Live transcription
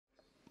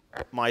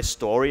my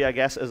story, I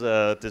guess, as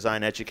a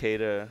design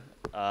educator.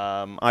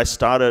 I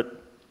started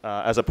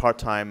as a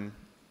part-time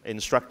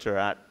instructor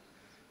at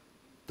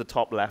the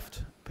top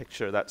left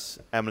picture. That's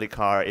Emily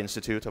Carr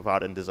Institute of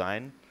Art and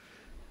Design.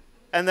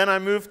 And then I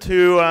moved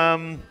to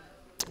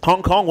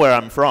Hong Kong, where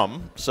I'm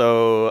from.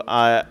 So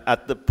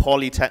at the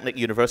Polytechnic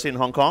University in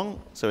Hong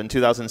Kong. So in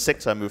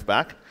 2006, I moved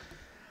back.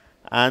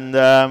 And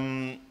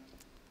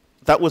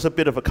that was a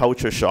bit of a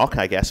culture shock,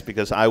 I guess,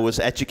 because I was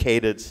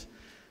educated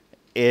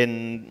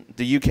in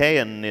the UK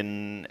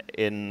and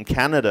in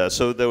Canada.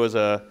 So there was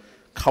a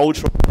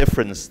cultural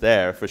difference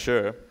there, for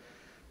sure.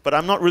 But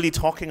I'm not really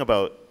talking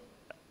about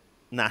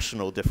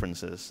national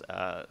differences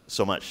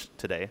so much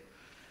today.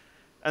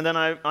 And then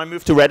I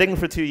moved to Reading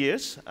for 2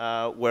 years,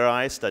 where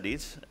I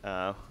studied.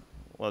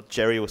 Well,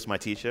 Jerry was my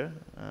teacher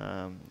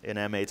in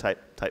MA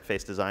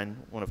typeface design,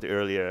 one of the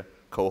earlier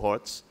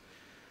cohorts.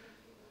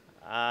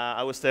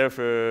 I was there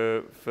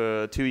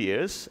for 2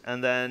 years,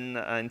 and then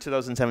in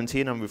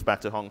 2017 I moved back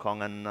to Hong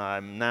Kong, and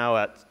I'm now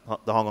at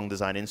the Hong Kong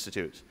Design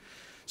Institute.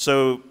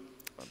 So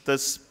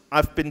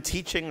I've been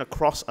teaching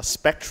across a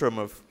spectrum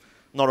of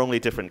not only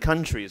different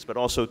countries, but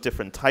also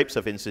different types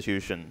of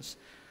institutions.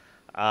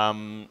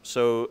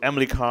 So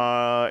Emily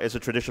Carr is a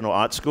traditional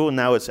art school.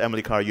 Now it's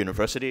Emily Carr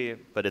University,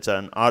 but it's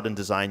an art and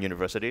design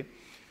university.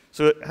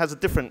 So it has a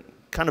different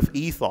kind of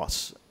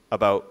ethos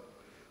about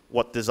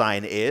what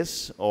design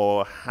is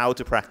or how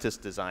to practice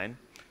design.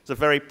 It's a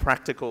very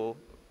practical,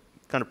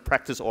 kind of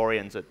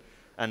practice-oriented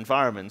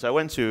environment. I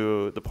went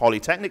to the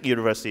Polytechnic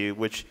University,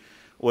 which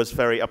was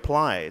very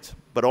applied,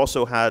 but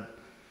also had,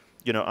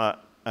 you know,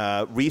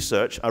 a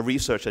research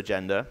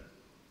agenda,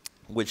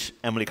 which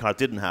Emily Carr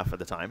didn't have at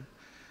the time.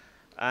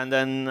 And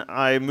then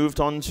I moved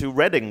on to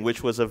Reading,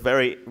 which was a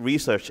very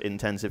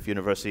research-intensive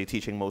university,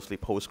 teaching mostly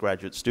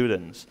postgraduate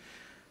students.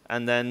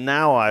 And then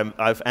now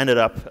I've ended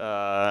up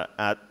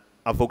at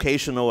a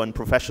vocational and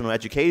professional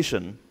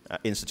education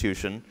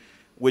institution,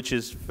 which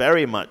is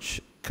very much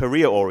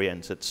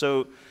career-oriented.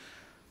 So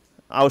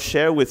I'll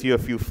share with you a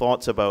few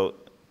thoughts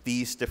about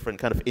these different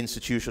kind of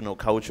institutional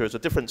cultures or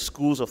different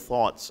schools of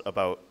thoughts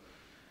about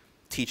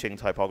teaching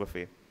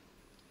typography.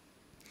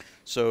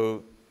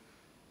 So,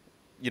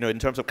 you know, in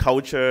terms of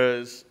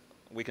cultures,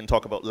 we can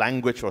talk about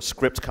language or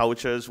script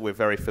cultures. We're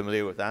very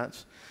familiar with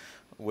that.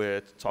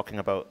 We're talking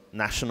about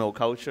national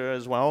culture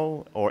as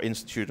well, or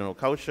institutional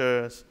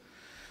cultures.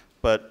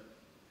 But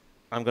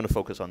I'm going to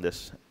focus on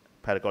this,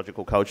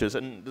 pedagogical cultures,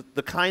 and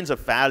the kinds of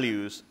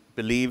values,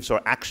 beliefs,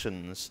 or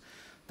actions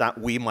that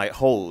we might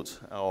hold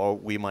or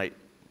we might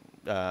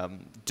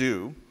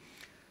do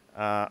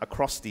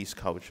across these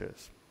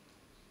cultures.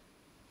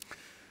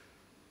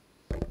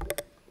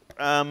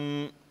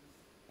 When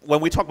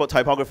we talk about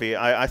typography,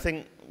 I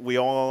think we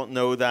all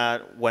know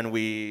that when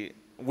we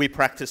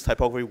practice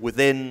typography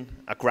within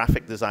a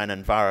graphic design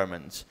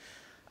environment,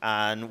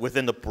 and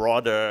within the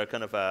broader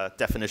kind of a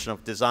definition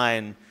of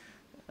design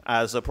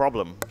as a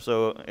problem.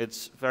 So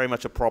it's very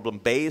much a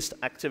problem-based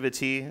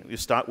activity. You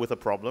start with a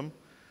problem.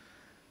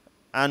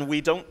 And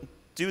we don't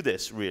do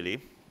this,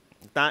 really.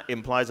 That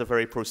implies a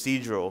very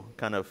procedural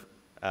kind of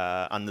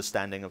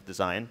understanding of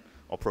design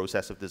or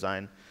process of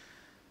design.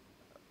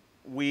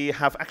 We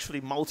have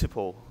actually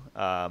multiple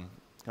kind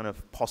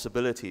of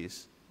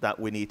possibilities that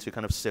we need to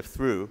kind of sift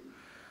through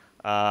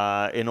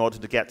in order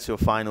to get to a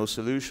final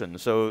solution.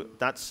 So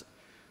that's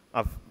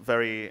a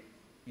very,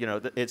 you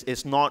know,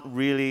 it's not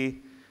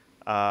really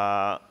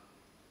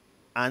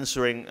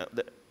answering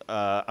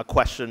a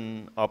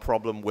question or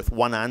problem with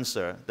one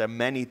answer. There are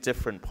many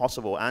different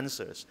possible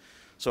answers.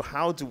 So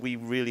how do we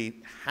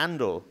really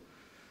handle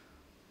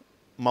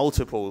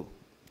multiple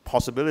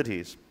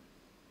possibilities?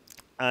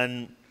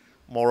 And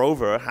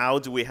moreover, how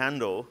do we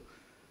handle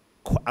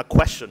a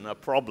question, a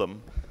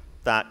problem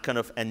that kind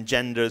of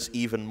engenders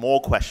even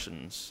more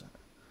questions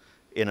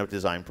in a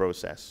design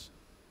process?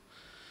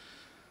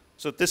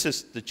 So this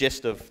is the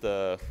gist of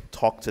the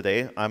talk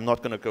today. I'm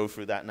not going to go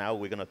through that now.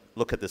 We're going to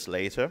look at this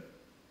later.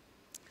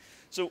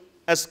 So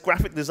as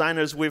graphic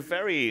designers, we're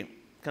very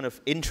kind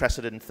of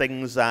interested in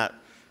things that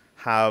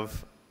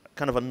have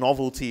kind of a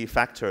novelty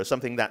factor,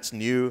 something that's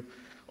new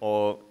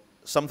or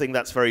something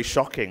that's very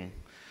shocking.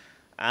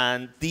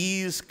 And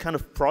these kind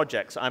of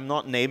projects, I'm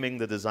not naming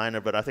the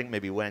designer, but I think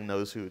maybe Wang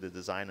knows who the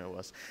designer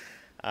was.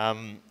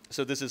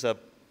 So this is a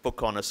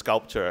book on a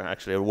sculptor,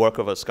 actually. A work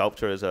of a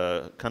sculptor is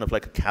a kind of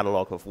like a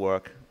catalog of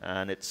work,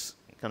 and it's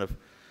kind of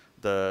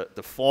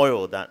the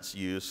foil that's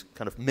used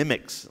kind of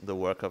mimics the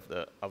work of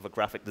a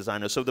graphic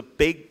designer. So the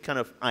big kind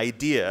of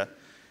idea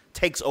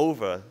takes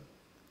over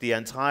the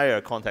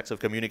entire context of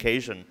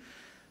communication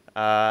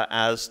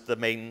as the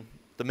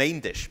main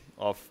dish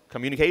of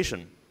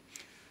communication.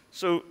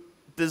 So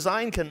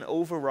design can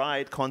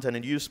override content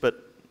and use,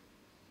 but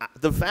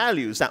the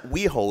values that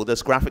we hold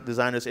as graphic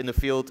designers in the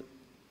field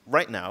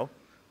right now,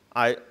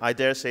 I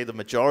dare say the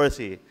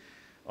majority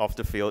of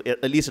the field,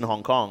 at least in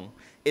Hong Kong,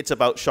 it's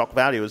about shock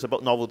value, it's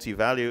about novelty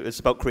value, it's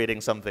about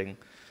creating something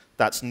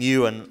that's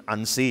new and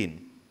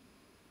unseen.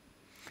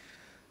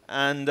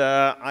 And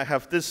I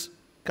have this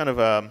kind of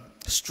a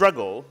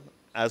struggle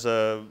as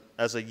a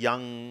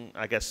young,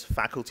 I guess,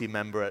 faculty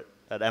member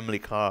at Emily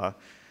Carr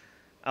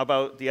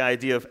about the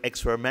idea of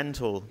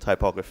experimental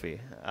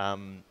typography.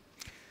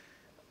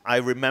 I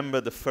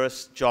remember the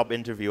first job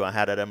interview I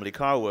had at Emily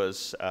Carr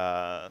was,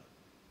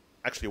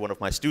 actually one of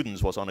my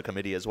students was on a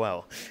committee as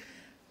well.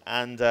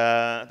 And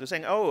they're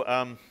saying,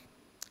 oh,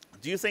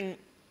 do you think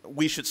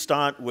we should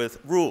start with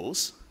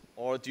rules,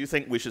 or do you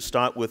think we should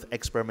start with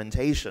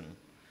experimentation?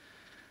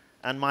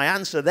 And my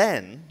answer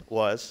then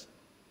was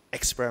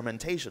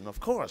experimentation, of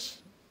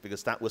course,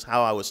 because that was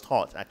how I was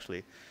taught,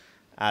 actually,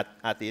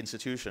 at the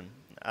institution.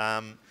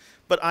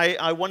 But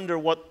I wonder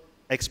what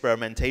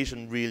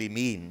experimentation really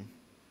means.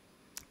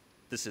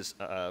 This is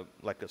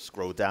like a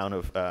scroll down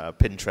of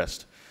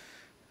Pinterest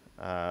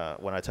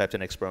when I typed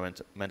in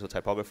experimental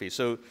typography.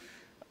 So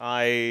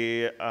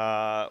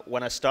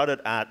when I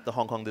started at the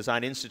Hong Kong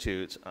Design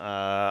Institute,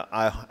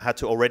 I had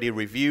to already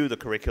review the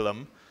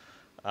curriculum,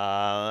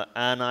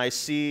 and I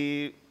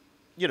see,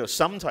 you know,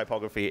 some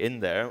typography in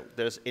there.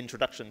 There's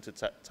Introduction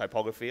to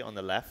Typography on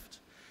the left,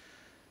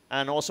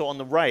 and also on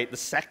the right, the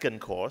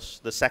second course,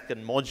 the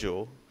second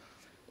module,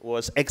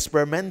 was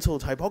experimental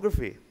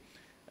typography,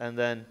 and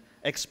then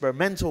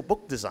experimental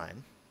book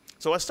design.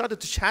 So I started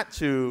to chat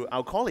to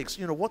our colleagues,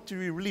 you know, what do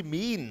we really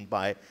mean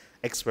by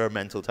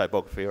experimental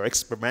typography or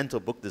experimental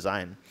book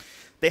design?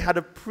 They had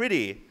a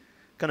pretty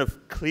kind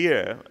of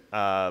clear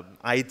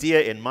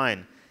idea in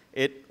mind.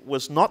 It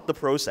was not the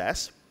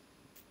process,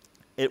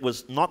 it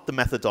was not the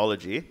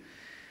methodology,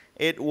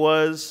 it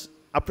was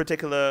a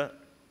particular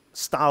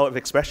style of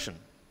expression,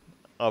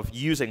 of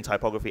using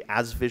typography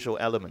as visual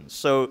elements.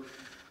 So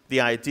the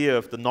idea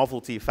of the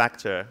novelty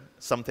factor,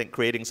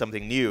 creating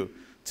something new,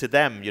 to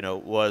them, you know,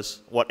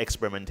 was what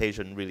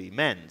experimentation really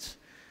meant.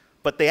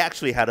 But they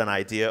actually had an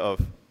idea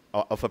of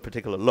a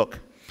particular look.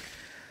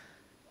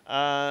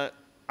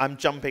 I'm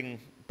jumping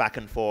back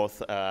and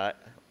forth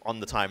on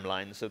the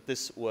timeline. So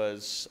this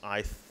was,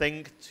 I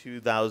think,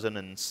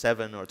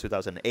 2007 or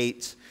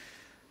 2008.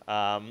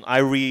 I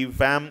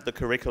revamped the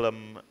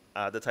curriculum,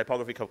 the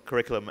typography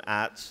curriculum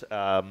at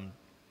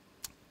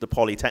the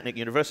Polytechnic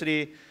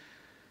University.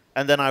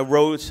 And then I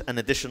wrote an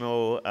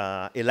additional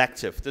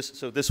elective.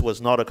 So this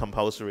was not a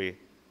compulsory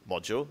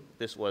module.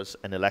 This was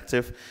an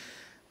elective.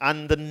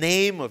 And the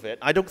name of it,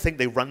 I don't think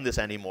they run this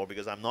anymore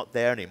because I'm not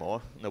there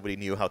anymore. Nobody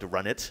knew how to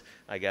run it,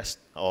 I guess,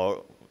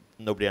 or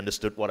nobody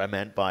understood what I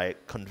meant by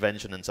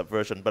convention and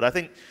subversion. But I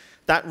think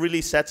that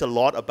really says a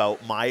lot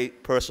about my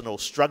personal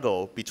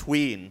struggle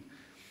between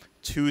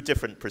two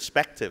different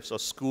perspectives or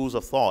schools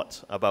of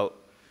thought about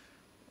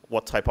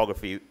what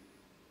typography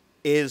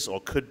is or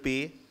could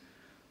be.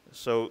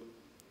 So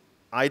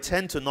I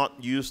tend to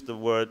not use the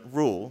word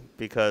rule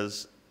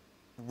because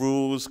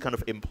rules kind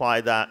of imply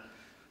that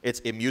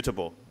it's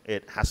immutable.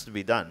 It has to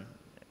be done.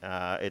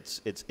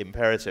 It's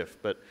imperative.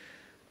 But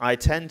I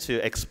tend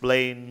to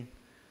explain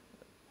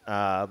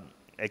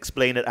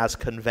it as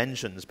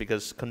conventions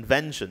because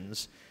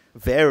conventions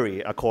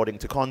vary according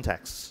to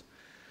contexts.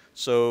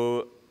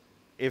 So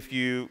if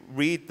you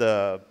read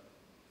the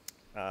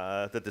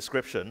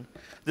description,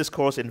 this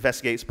course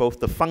investigates both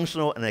the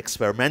functional and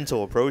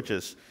experimental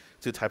approaches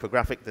to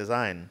typographic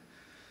design.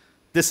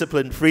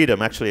 Discipline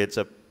freedom, actually it's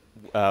a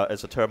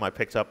term I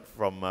picked up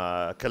from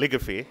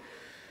calligraphy,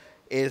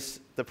 is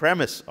the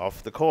premise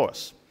of the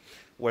course,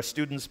 where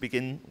students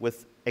begin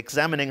with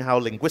examining how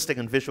linguistic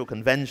and visual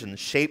conventions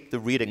shape the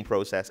reading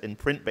process in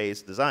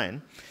print-based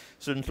design.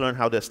 Students learn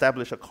how to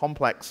establish a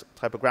complex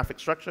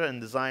typographic structure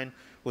and design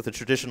with a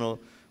traditional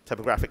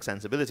typographic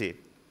sensibility.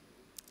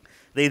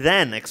 They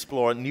then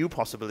explore new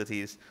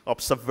possibilities of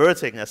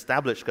subverting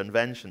established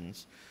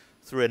conventions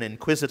through an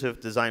inquisitive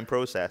design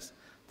process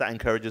that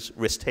encourages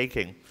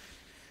risk-taking.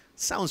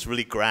 Sounds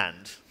really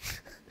grand.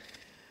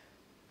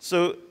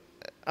 So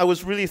I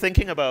was really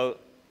thinking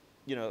about,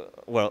 you know,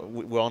 well,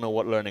 we all know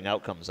what learning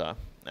outcomes are.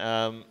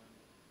 I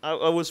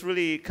was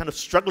really kind of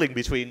struggling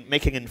between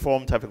making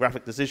informed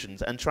typographic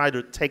decisions and trying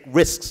to take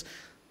risks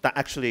that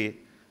actually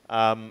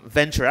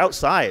venture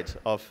outside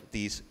of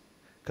these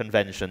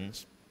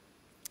conventions.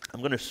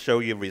 I'm going to show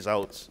you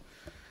results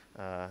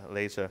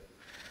later.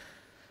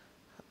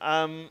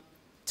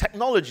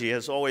 Technology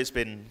has always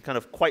been kind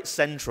of quite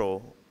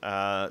central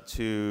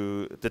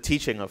to the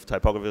teaching of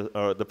typography,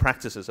 or the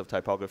practices of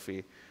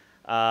typography.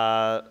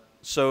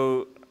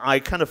 So I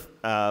kind of,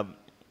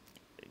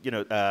 you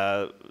know,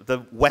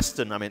 the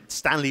Western, I mean,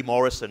 Stanley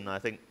Morrison, I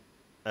think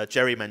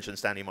Jerry mentioned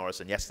Stanley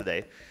Morrison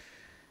yesterday,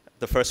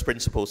 the first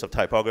principles of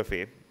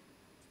typography.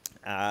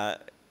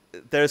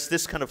 There's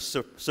this kind of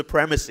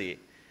supremacy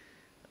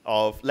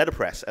of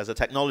letterpress as a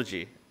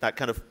technology that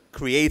kind of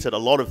created a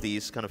lot of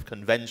these kind of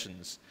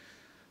conventions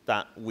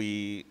that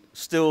we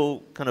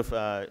still kind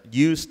of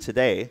use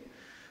today,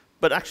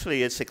 but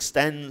actually it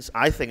extends,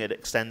 I think it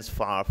extends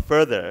far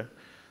further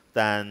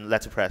than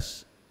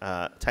letterpress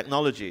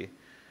technology,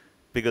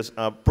 because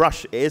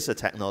brush is a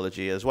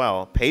technology as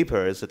well,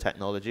 paper is a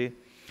technology,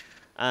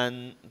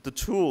 and the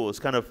tools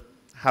kind of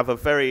have a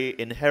very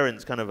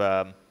inherent kind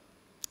of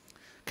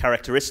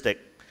characteristic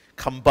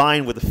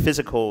combined with the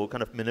physical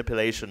kind of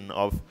manipulation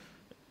of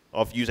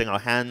of using our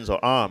hands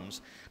or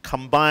arms,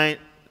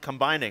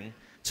 combining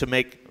to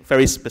make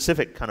very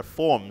specific kind of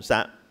forms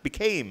that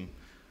became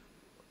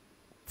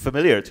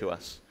familiar to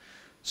us.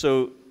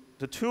 So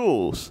the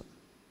tools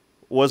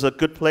was a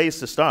good place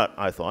to start,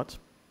 I thought.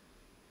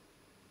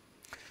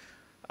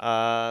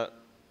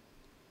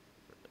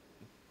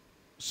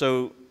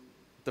 So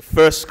the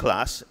first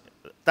class,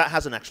 that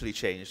hasn't actually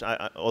changed,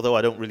 although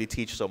I don't really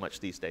teach so much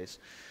these days.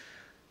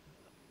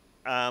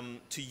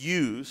 To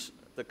use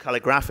the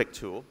calligraphic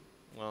tool,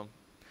 well,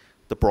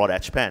 the broad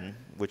edge pen,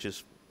 which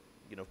is,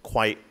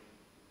 quite,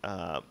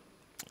 an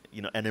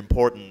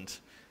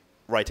important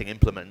writing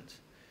implement,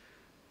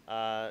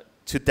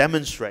 to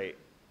demonstrate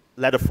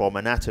letterform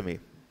anatomy.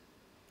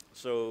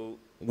 So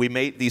we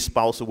made these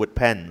balsa wood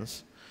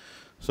pens.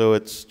 So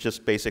it's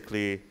just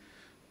basically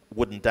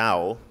wooden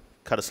dowel,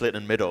 cut a slit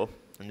in the middle,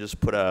 and just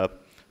put a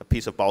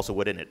piece of balsa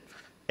wood in it.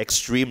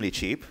 Extremely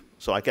cheap.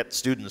 So I get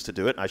students to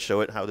do it. I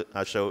show it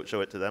show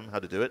it to them how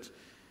to do it,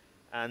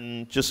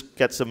 and just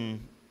get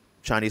some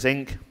Chinese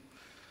ink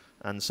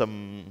and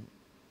some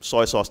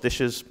soy sauce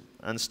dishes,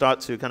 and start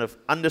to kind of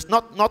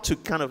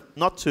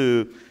not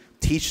to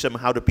teach them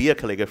how to be a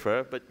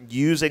calligrapher, but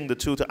using the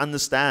tool to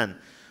understand.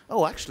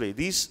 Oh, actually,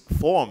 these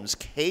forms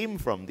came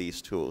from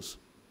these tools.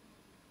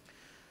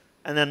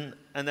 And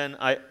then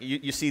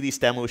you see these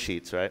demo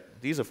sheets, right?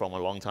 These are from a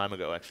long time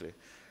ago, actually,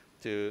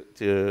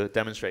 to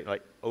demonstrate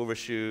like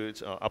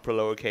overshoots, or upper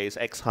lowercase,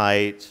 X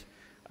height,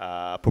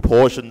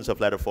 proportions of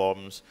letter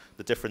forms,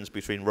 the difference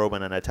between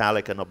Roman and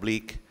italic and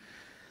oblique.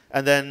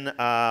 And then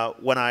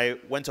when I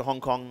went to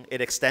Hong Kong, it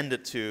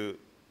extended to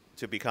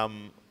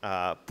become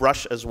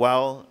brush as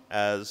well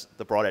as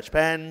the broad edge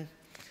pen,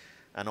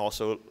 and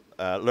also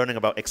learning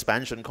about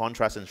expansion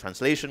contrast and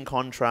translation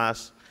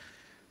contrast,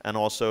 and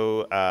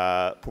also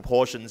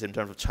proportions in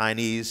terms of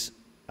Chinese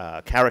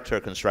character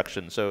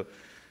construction. So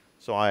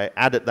I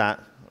added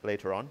that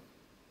later on.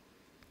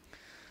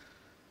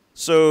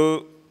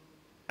 So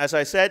as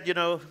I said,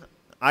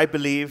 I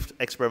believed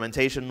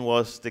experimentation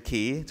was the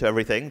key to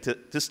everything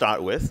to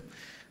start with,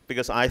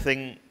 because I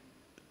think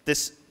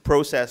this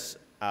process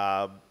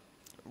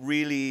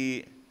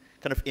really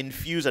kind of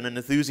infused an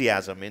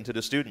enthusiasm into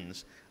the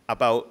students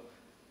about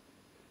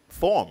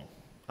form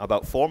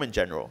in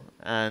general.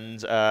 And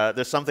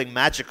there's something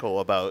magical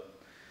about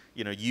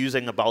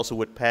using a balsa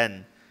wood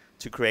pen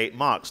to create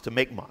marks, to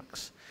make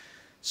marks.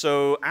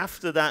 So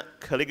after that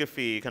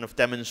calligraphy kind of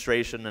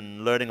demonstration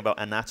and learning about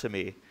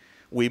anatomy,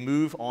 we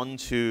move on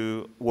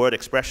to word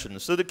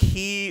expressions. So the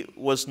key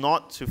was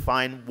not to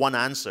find one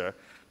answer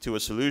to a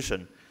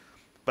solution,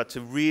 but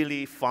to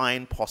really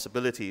find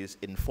possibilities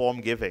in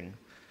form giving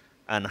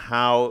and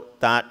how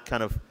that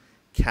kind of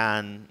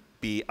can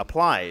be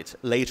applied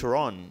later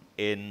on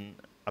in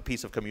a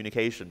piece of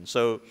communication.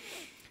 So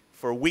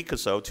for a week or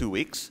so, 2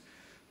 weeks,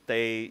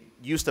 they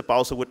use the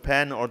balsa wood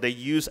pen, or they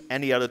use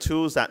any other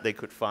tools that they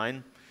could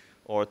find.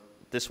 Or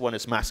this one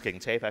is masking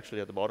tape,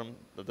 actually, at the bottom.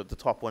 The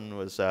top one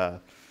was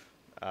the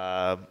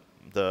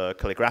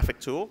calligraphic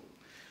tool.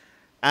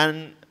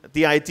 And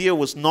the idea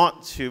was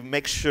not to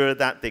make sure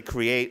that they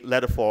create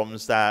letter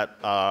forms that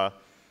are,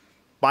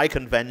 by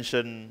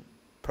convention,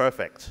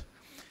 perfect.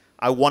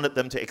 I wanted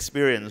them to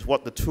experience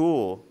what the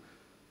tool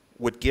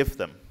would give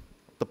them,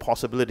 the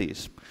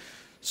possibilities.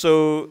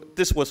 So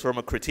this was from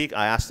a critique.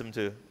 I asked them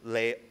to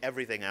lay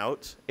everything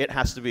out. It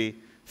has to be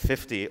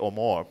 50 or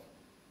more.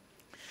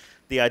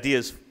 The idea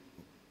is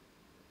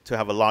to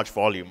have a large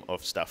volume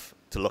of stuff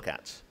to look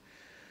at.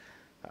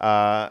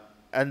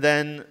 And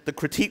then the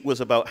critique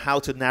was about how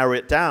to narrow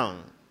it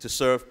down to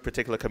serve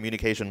particular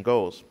communication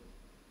goals.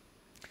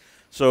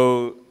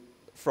 So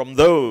from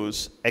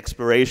those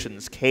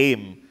explorations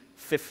came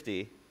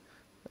 50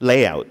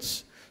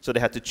 layouts. So they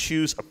had to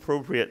choose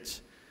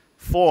appropriate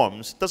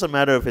forms. Doesn't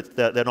matter if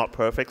they're not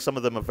perfect. Some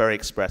of them are very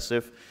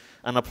expressive,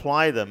 and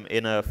apply them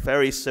in a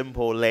very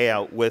simple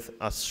layout with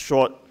a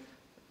short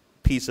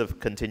piece of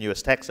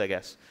continuous text, I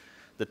guess,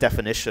 the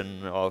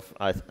definition of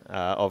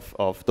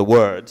the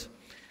word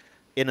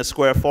in a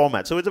square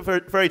format. So it's a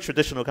very, very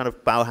traditional kind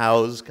of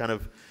Bauhaus kind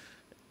of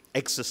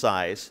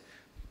exercise,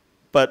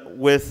 but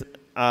with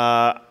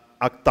a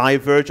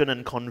divergent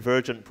and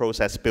convergent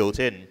process built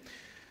in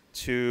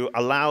to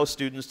allow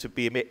students to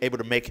be able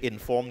to make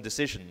informed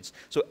decisions.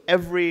 So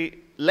every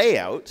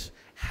layout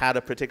had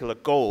a particular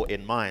goal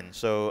in mind.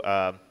 So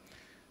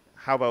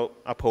how about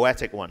a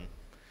poetic one?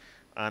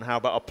 And how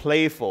about a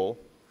playful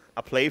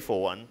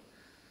one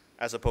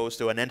as opposed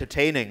to an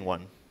entertaining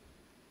one?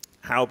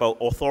 How about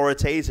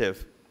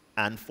authoritative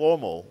and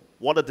formal?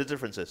 What are the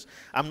differences?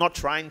 I'm not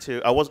trying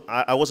to,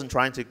 I wasn't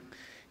trying to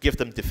give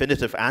them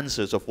definitive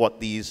answers of what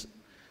these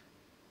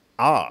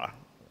are.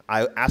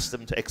 I asked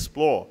them to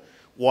explore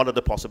what are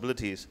the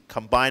possibilities,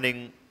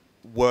 combining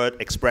word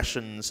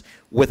expressions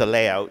with a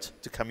layout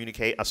to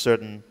communicate a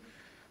certain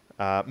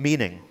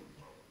meaning.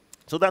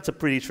 So that's a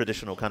pretty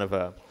traditional kind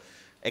of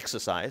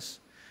exercise.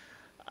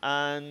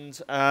 And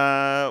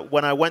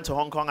when I went to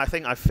Hong Kong, I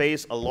think I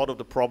faced a lot of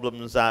the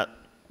problems that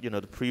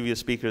the previous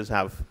speakers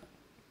have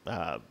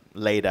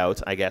laid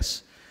out, I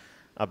guess.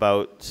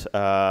 about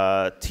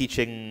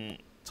teaching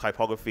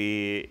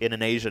typography in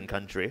an Asian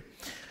country.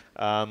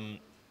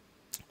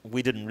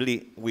 We didn't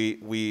really,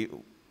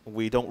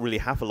 we don't really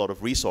have a lot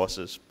of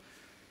resources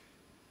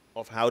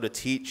of how to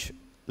teach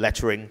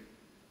lettering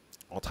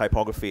or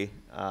typography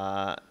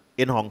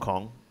in Hong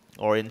Kong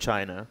or in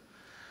China.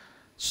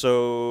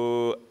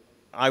 So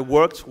I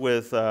worked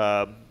with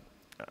a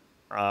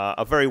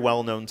very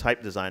well-known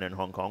type designer in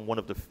Hong Kong, one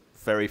of the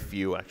very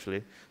few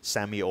actually,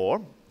 Sammy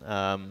Orr.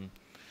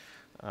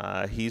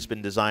 He's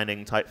been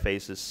designing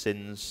typefaces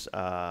since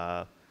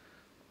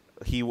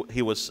he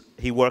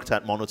worked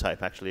at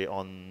Monotype actually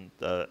on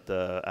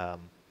the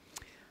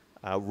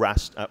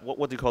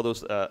what do you call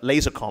those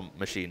lasercomp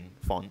machine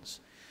fonts,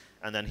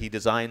 and then he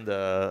designed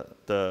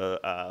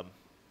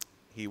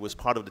he was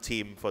part of the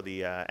team for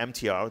the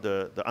MTR,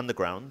 the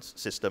underground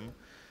system,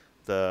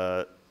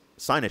 the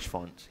signage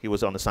font. He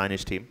was on the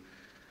signage team.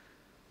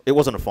 It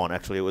wasn't a font,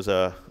 actually. It was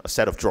a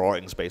set of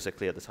drawings,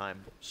 basically, at the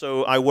time.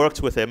 So I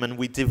worked with him, and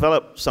we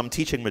developed some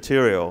teaching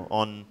material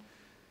on,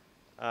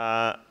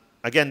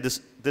 again,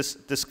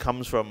 this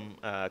comes from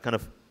kind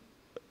of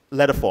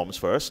letter forms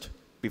first,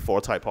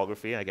 before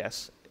typography, I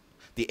guess.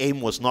 The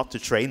aim was not to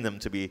train them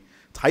to be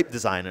type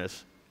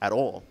designers at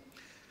all.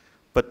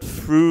 But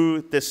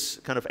through this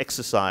kind of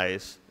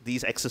exercise,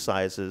 these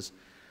exercises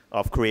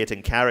of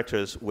creating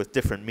characters with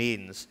different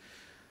means,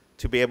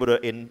 to be able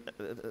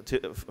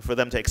to, for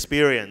them to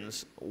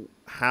experience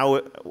how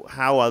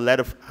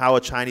a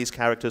Chinese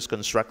character is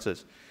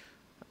constructed.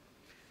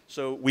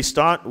 So we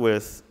start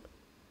with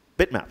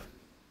bitmap,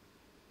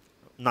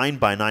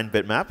 9x9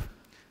 bitmap,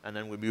 and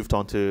then we moved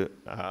on to,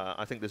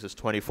 I think this is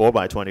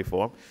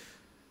 24x24.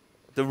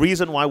 The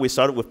reason why we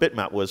started with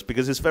bitmap was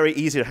because it's very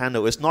easy to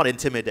handle. It's not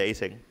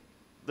intimidating.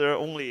 There are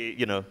only,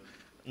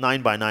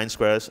 9x9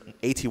 squares,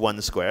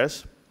 81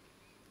 squares.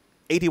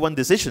 81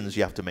 decisions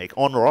you have to make,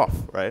 on or off,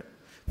 right?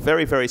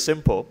 Very, very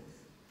simple.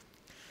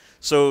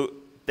 So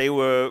they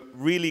were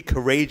really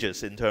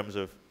courageous in terms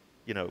of,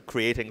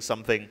 creating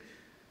something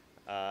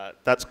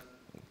that's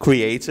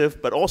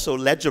creative, but also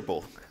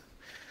legible.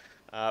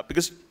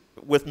 Because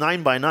with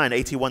 9x9,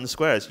 81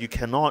 squares, you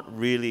cannot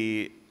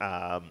really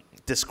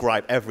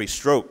describe every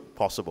stroke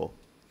possible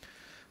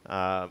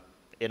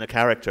in a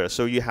character.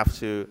 So you have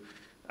to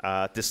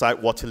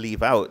decide what to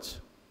leave out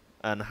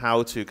and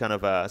how to kind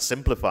of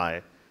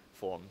simplify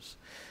forms.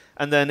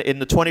 And then in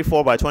the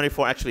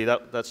 24x24, actually,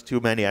 that's too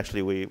many,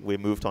 actually. We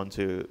moved on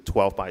to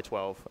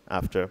 12x12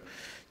 after.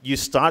 You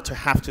start to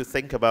have to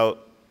think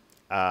about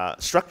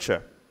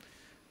structure.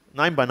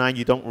 9x9,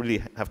 you don't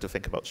really have to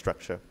think about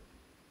structure.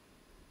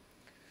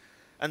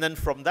 And then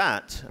from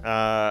that,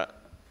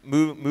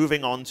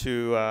 moving on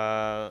to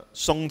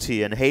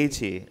Songti and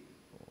Heiti,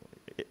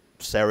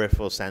 serif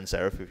or sans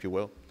serif, if you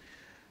will,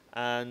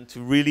 and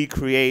to really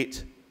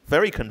create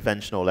very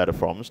conventional letter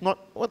forms.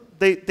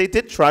 They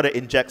did try to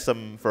inject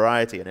some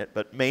variety in it,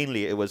 but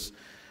mainly it was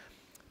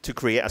to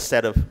create a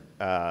set of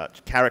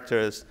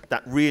characters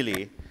that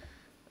really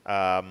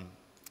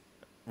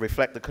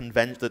reflect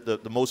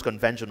the most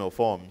conventional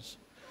forms.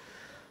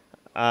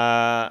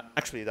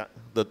 Actually,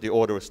 the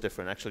order is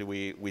different.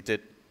 Actually, we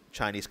did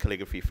Chinese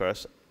calligraphy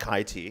first,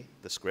 kaiti,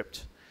 the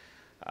script,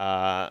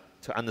 to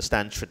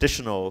understand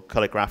traditional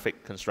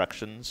calligraphic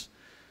constructions,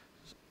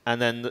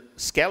 and then the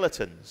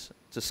skeletons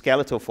to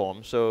skeletal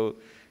form. So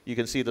you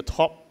can see the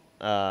top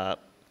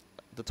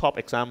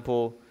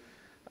example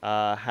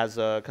has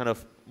a kind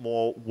of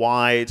more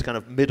wide kind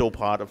of middle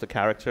part of the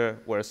character,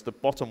 whereas the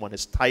bottom one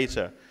is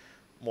tighter,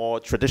 more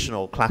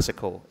traditional,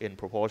 classical in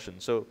proportion.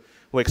 So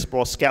we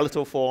explore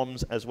skeletal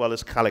forms as well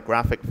as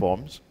calligraphic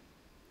forms.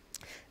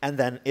 And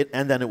then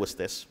it was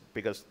this,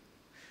 because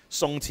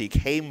Songti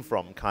came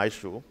from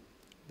Kaishu,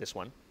 this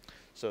one.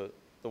 So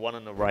the one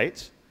on the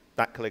right,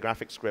 that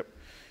calligraphic script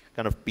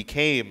kind of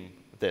became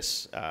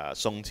this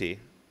Songti.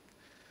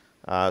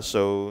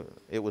 So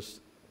it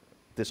was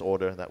this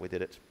order that we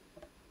did it.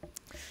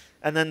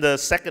 And then the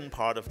second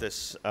part of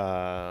this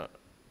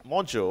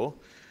module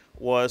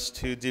was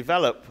to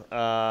develop,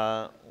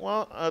 a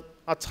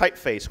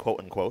typeface, quote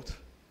unquote.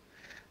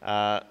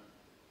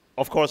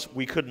 Of course,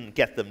 we couldn't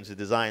get them to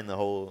design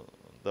the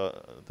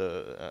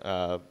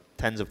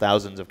tens of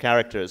thousands of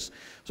characters.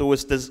 So it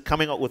was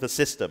coming up with a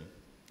system,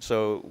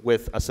 so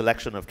with a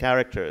selection of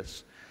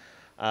characters.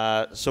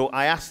 So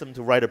I asked them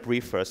to write a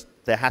brief first.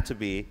 There had to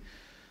be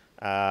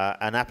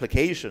an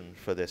application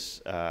for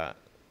this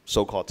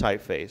so-called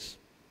typeface.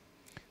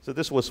 So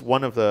this was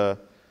one of the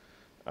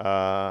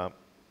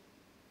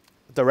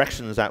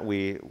directions that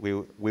we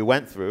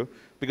went through,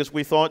 because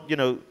we thought,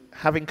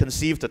 having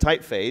conceived a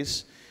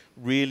typeface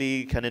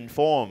really can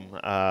inform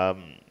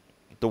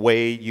the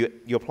way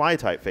you apply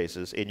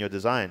typefaces in your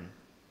design.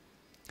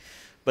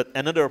 But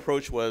another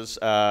approach was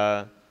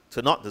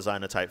to not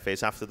design a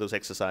typeface after those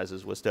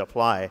exercises, was to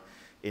apply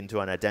into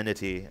an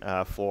identity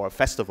for a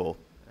festival,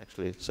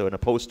 actually, so in a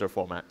poster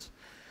format.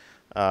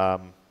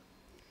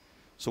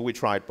 So we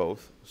tried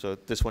both. So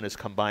this one is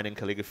combining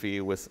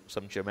calligraphy with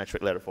some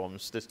geometric letter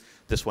forms.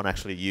 This one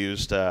actually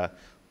used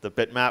the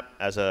bitmap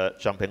as a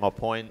jumping off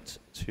point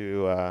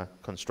to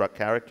construct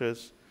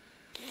characters.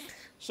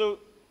 So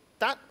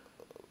that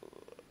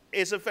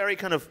is a very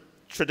kind of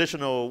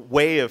traditional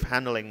way of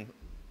handling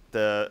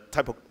the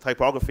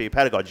typography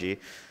pedagogy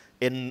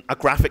in a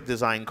graphic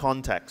design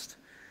context.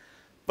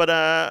 But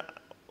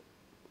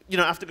you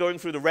know, after going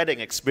through the Reading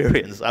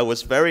experience, I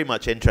was very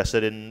much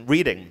interested in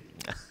reading.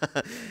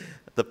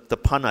 The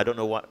pun, I don't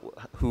know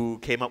who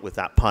came up with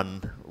that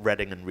pun,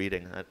 Reading and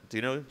reading. Do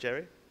you know,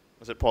 Jerry?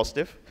 Was it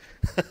positive?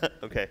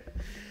 Okay.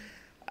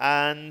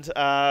 And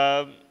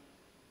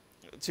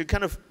to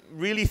kind of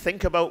really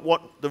think about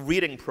what the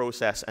reading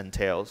process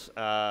entails,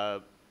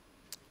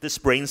 this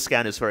brain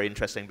scan is very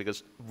interesting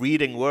because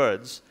reading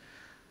words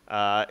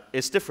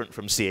is different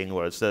from seeing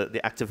words. The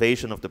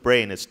activation of the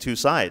brain is two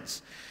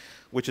sides,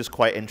 which is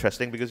quite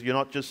interesting because you're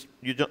not just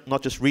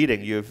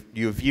reading,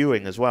 you're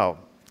viewing as well,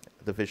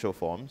 the visual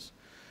forms.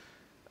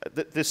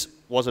 This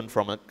wasn't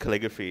from a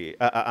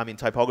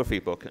typography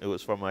book. It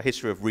was from a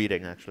history of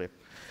reading, actually.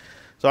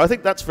 So I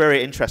think that's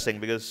very interesting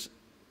because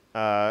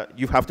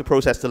you have to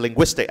process the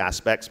linguistic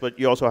aspects, but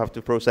you also have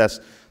to process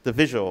the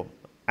visual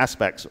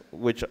aspects,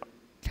 which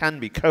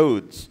can be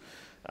codes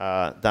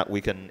that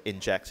we can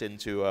inject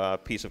into a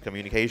piece of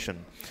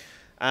communication.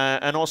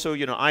 And also,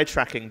 you know, eye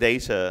tracking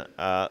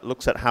data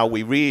looks at how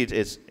we read.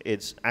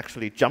 It's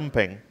actually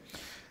jumping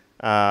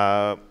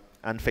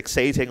and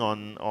fixating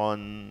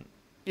on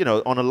you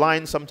know, on a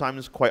line,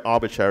 sometimes quite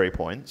arbitrary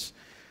points,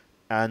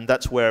 and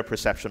that's where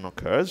perception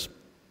occurs.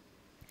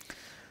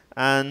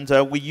 And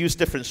we use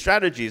different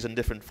strategies and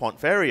different font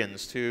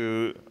variants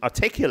to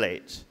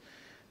articulate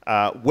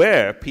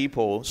where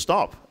people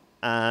stop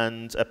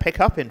and pick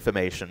up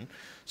information.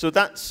 So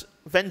that's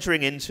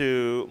venturing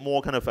into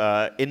more kind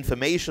of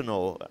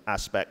informational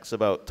aspects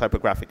about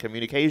typographic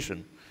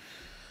communication.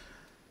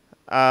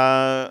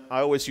 I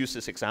always use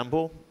this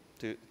example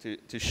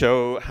to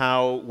show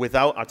how,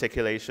 without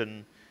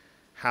articulation,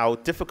 how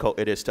difficult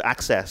it is to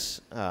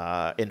access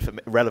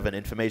relevant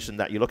information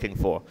that you're looking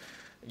for.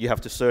 You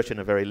have to search in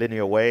a very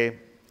linear way,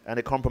 and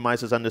it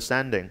compromises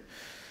understanding.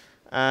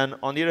 And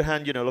on the other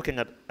hand, you know, looking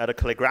at a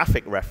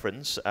calligraphic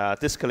reference,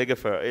 this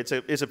calligrapher,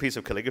 it's a piece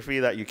of calligraphy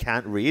that you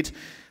can't read,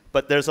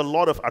 but there's a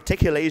lot of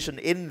articulation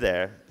in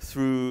there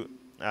through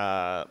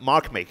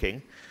mark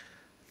making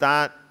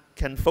that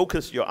can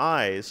focus your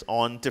eyes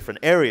on different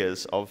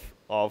areas of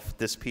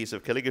this piece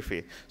of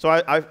calligraphy. So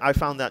I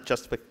found that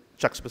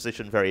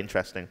juxtaposition very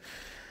interesting.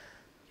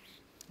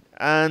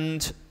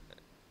 And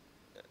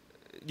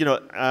you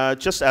know,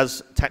 just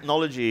as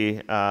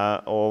technology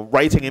or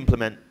writing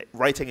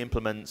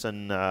implements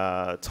and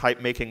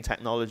type making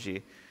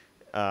technology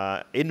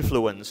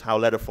influence how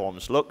letter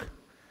forms look,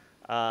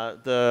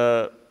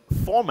 the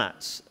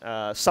formats,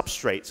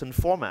 substrates and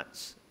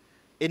formats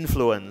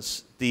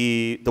influence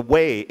the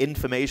way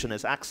information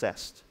is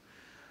accessed.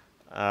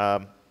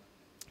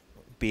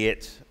 Be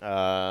it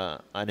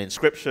an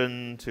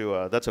inscription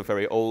to that's a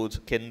very old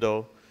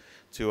Kindle,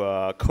 to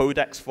a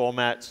codex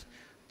format,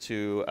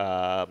 to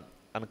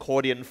an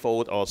accordion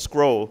fold or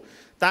scroll,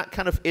 that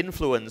kind of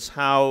influence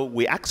how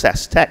we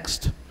access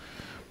text.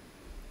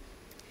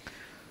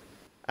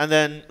 And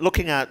then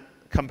looking at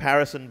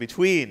comparison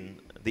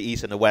between the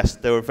East and the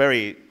West, they were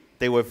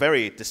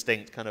very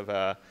distinct kind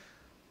of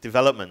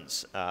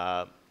developments.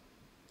 A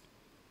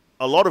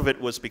lot of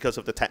it was because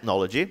of the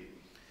technology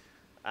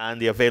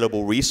and the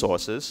available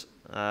resources.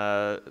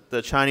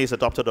 The Chinese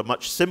adopted a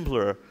much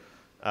simpler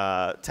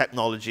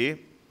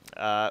technology.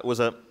 It was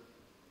a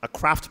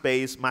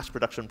craft-based mass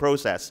production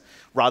process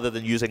rather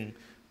than using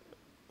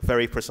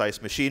very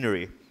precise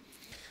machinery.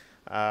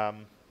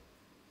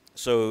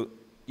 So,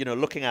 you know,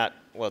 looking at,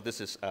 well, this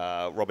is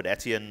Robert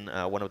Etienne,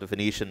 one of the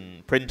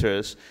Venetian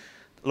printers,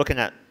 looking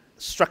at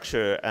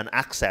structure and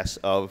access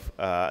of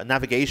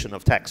navigation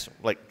of text,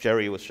 like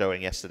Jerry was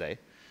showing yesterday,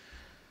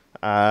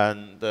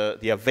 and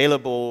the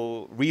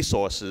available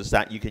resources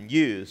that you can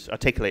use to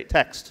articulate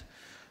text.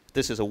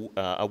 This is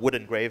a wood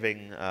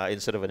engraving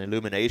instead of an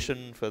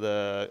illumination for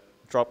the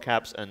drop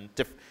caps, and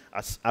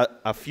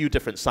a few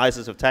different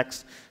sizes of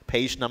text,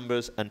 page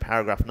numbers and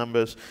paragraph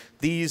numbers.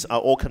 These are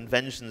all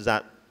conventions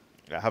that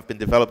have been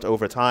developed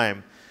over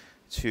time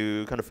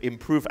to kind of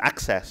improve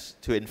access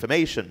to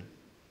information.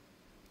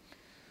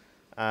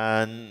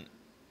 And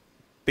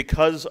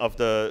because of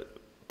the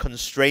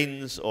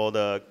constraints or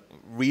the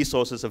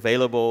resources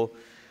available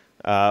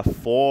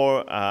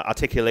for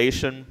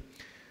articulation,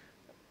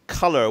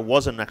 color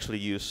wasn't actually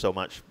used so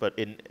much, but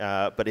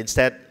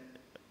instead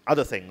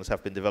other things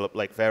have been developed,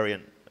 like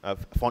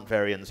font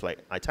variants like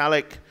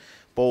italic,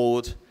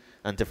 bold,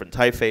 and different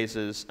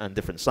typefaces and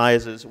different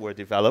sizes were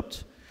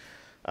developed.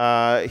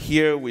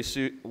 Here we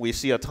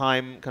see a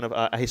time, kind of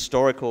a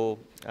historical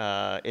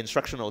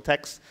instructional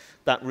text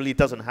that really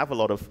doesn't have a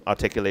lot of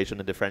articulation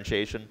and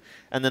differentiation.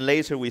 And then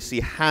later we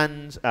see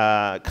hand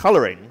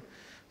coloring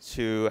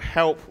to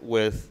help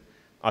with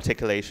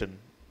articulation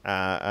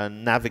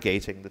and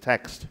navigating the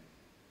text.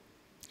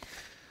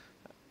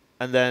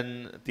 And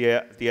then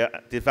the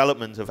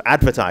development of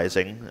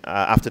advertising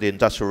after the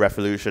Industrial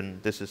Revolution.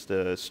 This is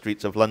the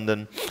streets of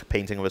London,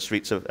 painting of the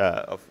streets of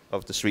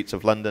the streets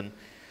of London,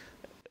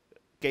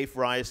 gave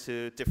rise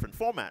to different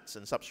formats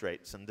and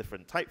substrates and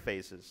different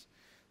typefaces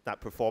that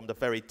performed a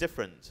very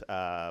different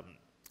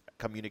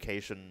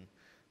communication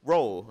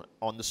role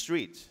on the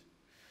street.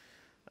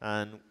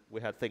 And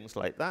we had things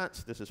like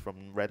that. This is from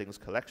Reading's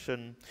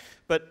collection.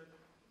 But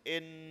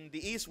in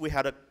the East, we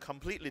had a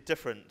completely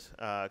different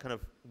kind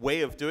of way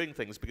of doing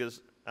things,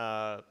 because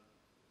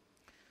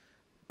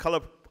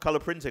color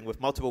printing with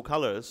multiple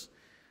colors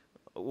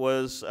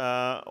was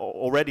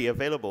already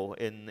available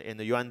in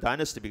the Yuan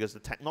dynasty, because the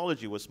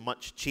technology was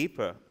much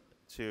cheaper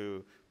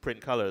to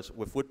print colors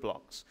with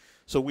woodblocks.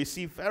 So we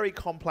see very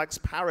complex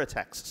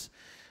paratexts.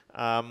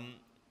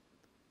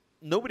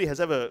 Nobody has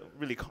ever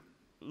really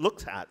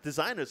looked at,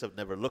 designers have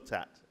never looked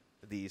at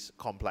these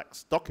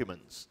complex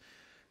documents.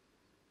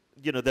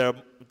 You know,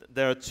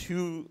 there are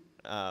two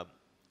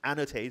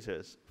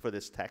annotators for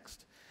this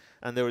text,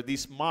 and there are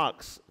these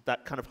marks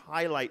that kind of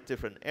highlight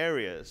different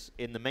areas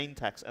in the main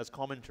text as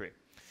commentary.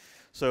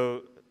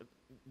 So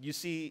you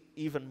see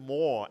even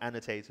more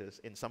annotators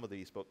in some of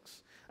these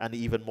books, and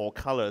even more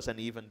colors, and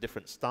even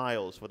different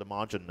styles for the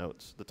margin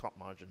notes, the top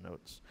margin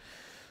notes.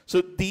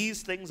 So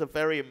these things are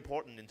very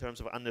important in terms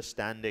of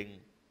understanding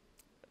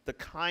the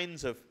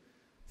kinds of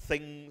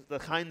things, the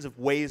kinds of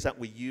ways that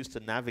we use to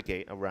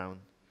navigate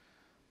around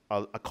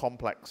a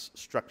complex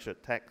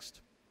structured text.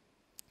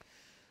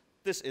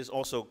 This is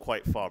also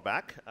quite far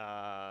back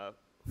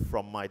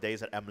from my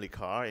days at Emily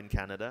Carr in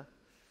Canada.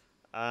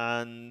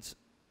 And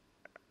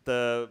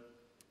the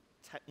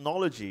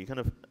technology,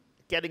 kind of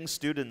getting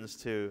students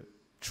to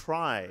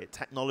try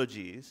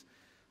technologies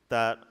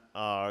that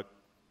are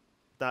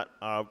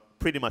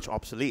pretty much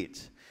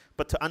obsolete,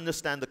 but to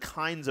understand the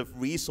kinds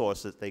of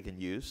resources they can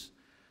use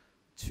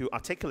to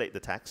articulate the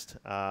text.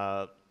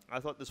 I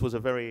thought this was a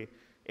very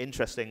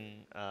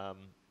interesting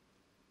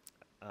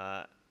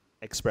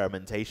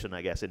experimentation,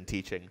 I guess, in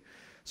teaching.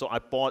 So I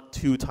bought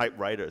 2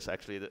 typewriters,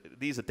 actually.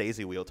 These are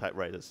daisy wheel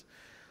typewriters.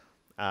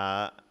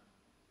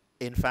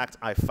 In fact,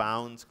 I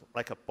found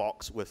like a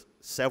box with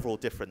several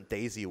different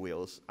daisy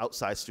wheels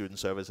outside student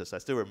services. I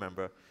still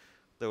remember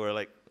there were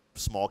like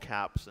small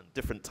caps and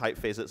different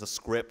typefaces, a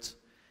script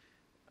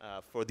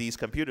for these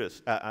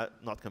computers,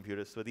 not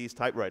computers, for these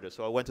typewriters.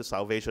 So I went to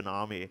Salvation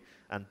Army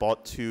and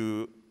bought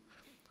 2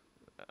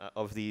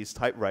 of these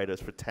typewriters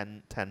for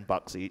 10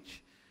 bucks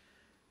each.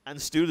 And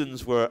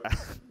students were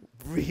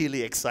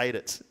really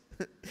excited.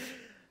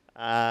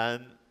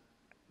 And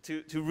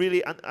to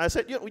really, and I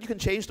said, you know, you can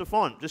change the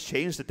font, just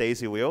change the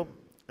daisy wheel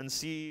and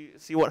see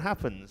what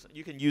happens.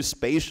 You can use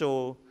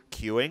spatial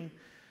cueing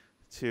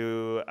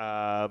to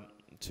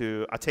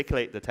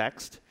articulate the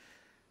text.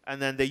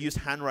 And then they used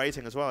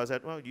handwriting as well. I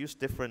said, well, use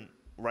different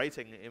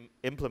writing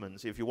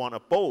implements. If you want a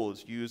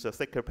bold, use a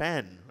thicker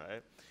pen,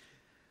 right?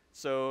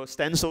 So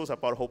stencils, I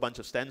bought a whole bunch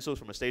of stencils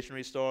from a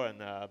stationery store, and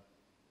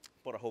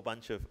bought a whole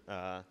bunch of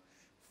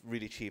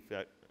really cheap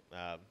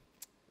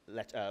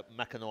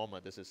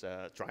Macanorma. This is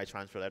dry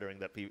transfer lettering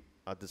that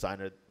a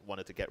designer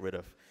wanted to get rid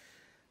of.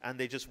 And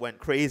they just went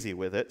crazy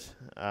with it.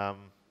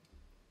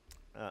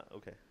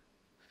 Okay.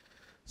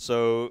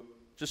 So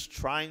just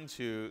trying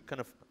to kind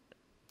of,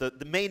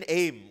 the main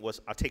aim was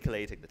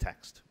articulating the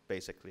text,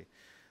 basically.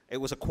 It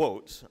was a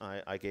quote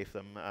I gave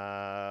them.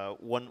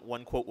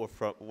 One quote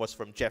was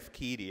from Jeff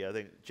Keedy. I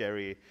think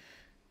Jerry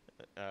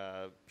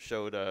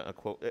showed a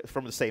quote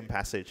from the same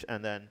passage,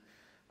 and then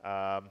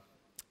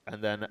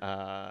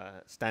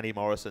Stanley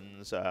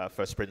Morrison's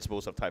First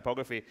Principles of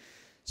Typography.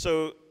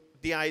 So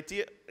the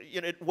idea,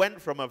 you know, it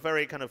went from a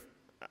very kind of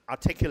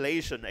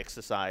articulation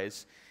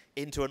exercise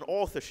into an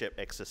authorship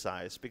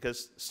exercise,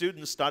 because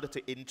students started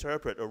to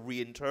interpret or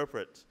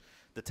reinterpret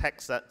the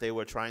text that they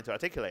were trying to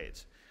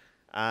articulate.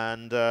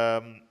 And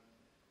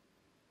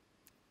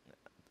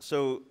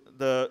so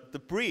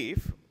the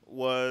brief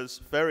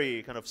was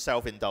very kind of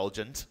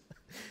self-indulgent.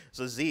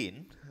 So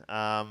zine.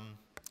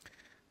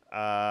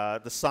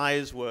 The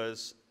size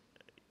was,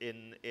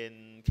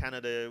 in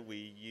Canada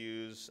we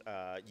use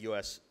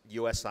US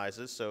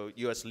sizes, so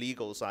US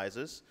legal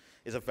sizes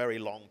is a very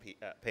long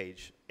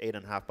page,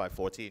 8.5 by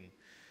 14,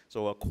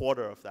 so a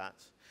quarter of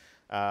that.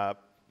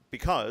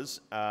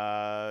 Because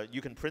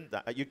you can print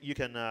that, you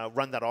can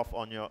run that off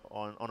on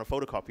a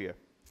photocopier.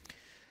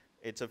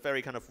 It's a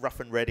very kind of rough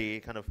and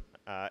ready kind of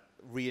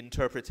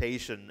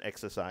reinterpretation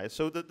exercise.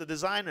 So the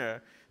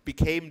designer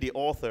became the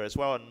author as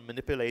well and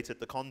manipulated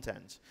the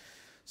content.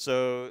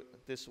 So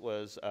this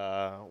was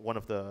one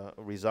of the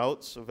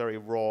results, a very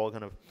raw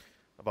kind of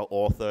about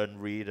author and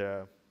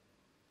reader,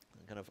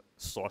 kind of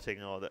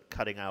sorting all the,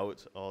 cutting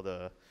out all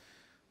the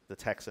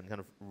text and kind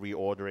of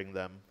reordering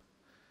them.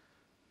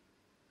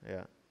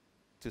 Yeah.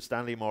 To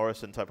Stanley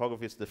Morrison,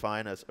 typography is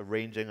defined as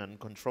arranging and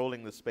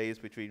controlling the space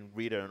between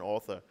reader and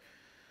author.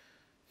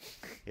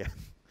 Yeah.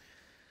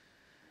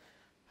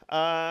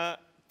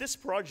 This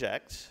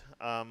project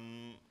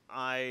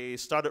I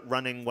started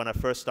running when I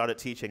first started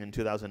teaching in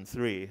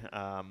 2003.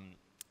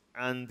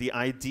 And the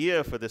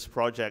idea for this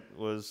project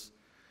was,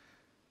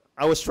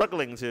 I was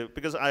struggling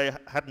because I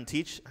hadn't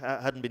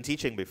been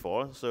teaching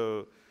before,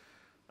 so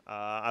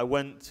I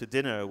went to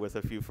dinner with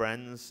a few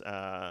friends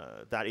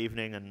that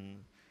evening,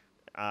 and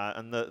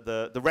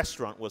the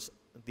restaurant was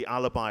the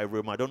Alibi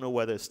Room. I don't know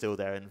whether it's still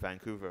there in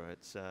Vancouver.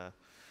 It's a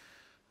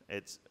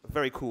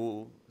very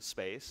cool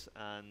space,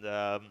 and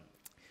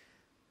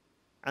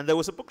there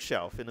was a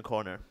bookshelf in the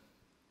corner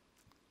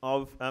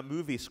of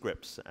movie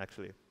scripts,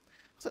 actually.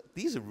 So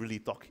these are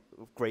really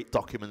great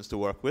documents to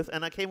work with,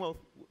 and I came up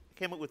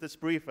with this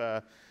brief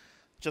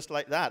just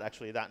like that,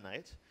 actually, that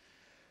night.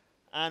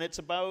 And it's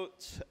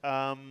about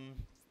a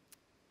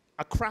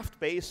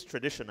craft-based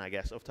tradition, I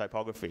guess, of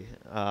typography.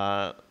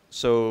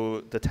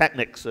 So the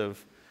techniques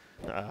of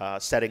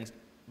setting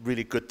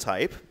really good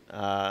type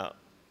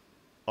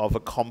with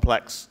a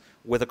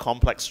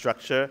complex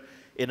structure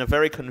in a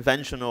very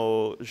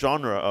conventional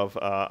genre of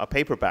a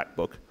paperback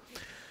book.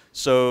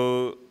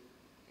 So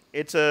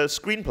it's a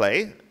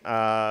screenplay.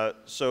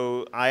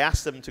 So I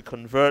asked them to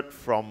convert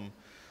from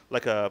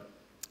like a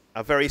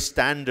very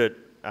standard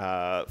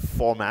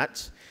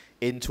format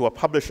into a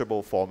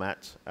publishable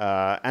format,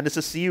 and it's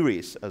a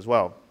series as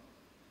well.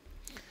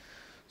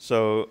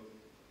 So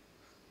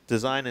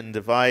design and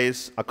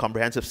devise a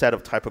comprehensive set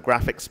of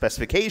typographic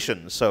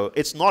specifications. So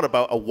it's not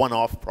about a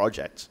one-off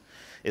project.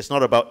 It's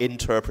not about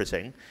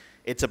interpreting.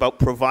 It's about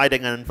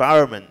providing an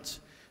environment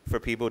for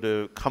people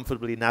to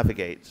comfortably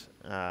navigate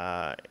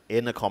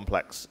in a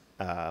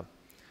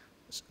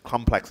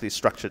complexly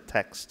structured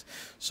text.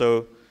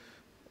 So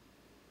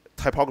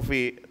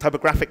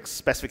typographic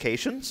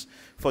specifications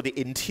for the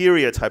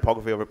interior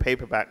typography of a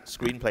paperback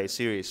screenplay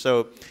series.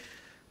 So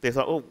they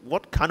thought, oh,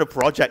 what kind of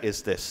project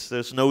is this?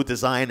 There's no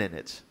design in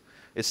it.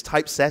 It's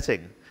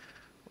typesetting.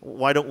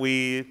 Why don't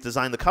we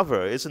design the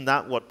cover? Isn't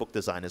that what book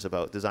design is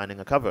about, designing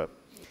a cover?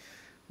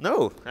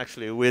 No,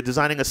 actually, we're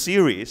designing a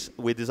series.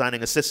 We're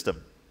designing a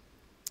system.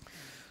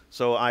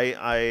 So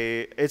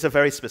it's a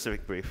very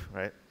specific brief,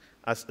 right?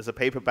 As a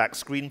paperback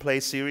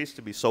screenplay series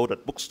to be sold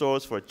at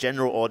bookstores for a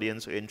general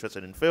audience who are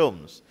interested in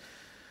films.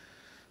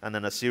 And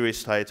then a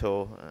series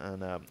title.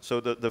 And so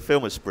the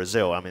film is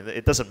Brazil. I mean,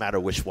 it doesn't matter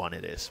which one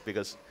it is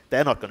because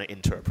they're not going to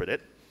interpret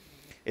it.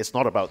 It's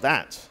not about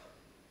that.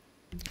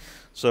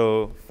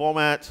 So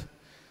format,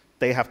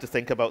 they have to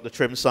think about the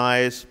trim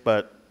size,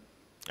 but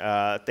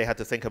they had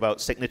to think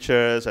about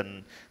signatures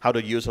and how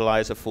to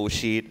utilize a full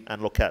sheet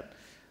and look at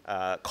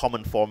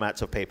common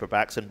formats of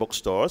paperbacks in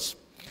bookstores.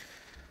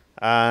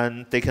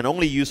 And they can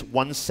only use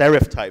one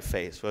serif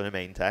typeface for the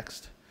main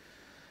text,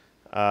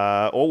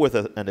 or with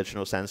an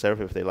additional sans serif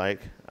if they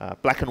like.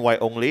 Black and white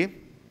only.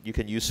 You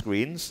can use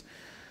screens.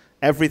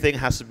 Everything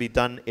has to be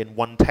done in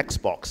one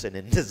text box in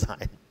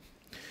InDesign.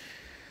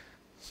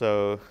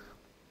 So,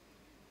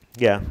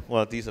 yeah,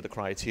 well, these are the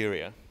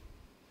criteria.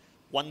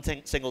 One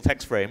single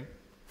text frame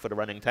for the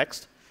running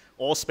text.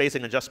 All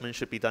spacing adjustments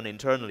should be done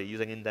internally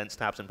using indents,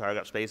 tabs, and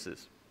paragraph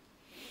spaces.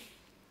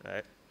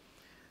 Right?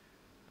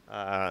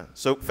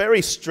 So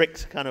very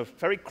strict, kind of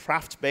very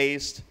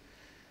craft-based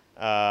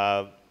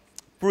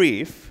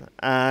brief,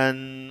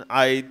 and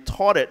I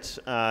taught it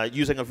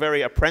using a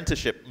very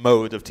apprenticeship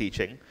mode of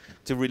teaching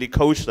to really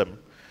coach them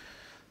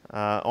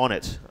on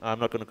it. I'm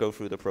not going to go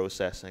through the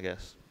process, I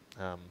guess.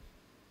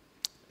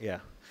 Yeah.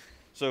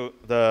 So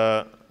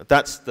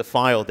that's the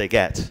file they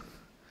get.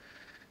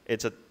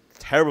 It's a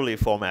terribly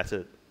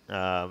formatted.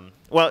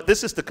 Well,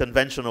 this is the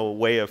conventional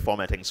way of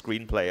formatting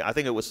screenplay. I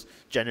think it was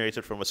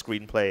generated from a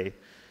screenplay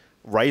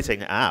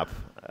writing app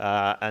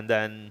and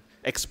then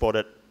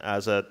exported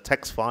as a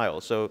text file.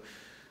 So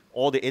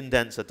all the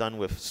indents are done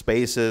with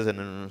spaces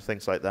and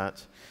things like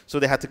that. So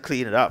they had to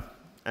clean it up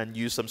and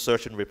use some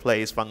search and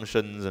replace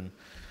functions and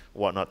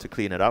whatnot to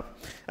clean it up.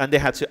 And they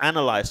had to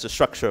analyze the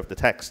structure of the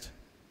text.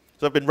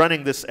 So I've been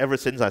running this ever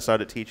since I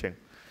started teaching.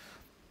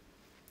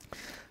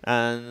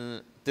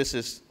 And this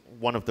is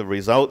one of the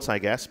results, I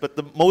guess. But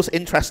the most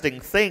interesting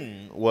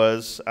thing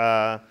was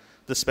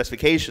the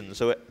specifications.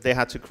 So they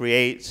had to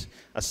create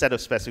a set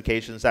of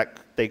specifications that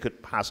they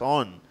could pass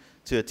on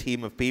to a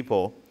team of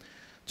people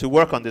to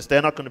work on this.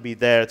 They're not going to be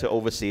there to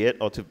oversee it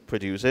or to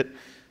produce it.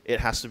 It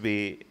has to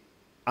be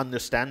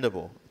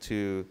understandable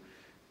to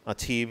a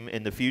team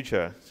in the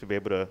future to be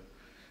able to,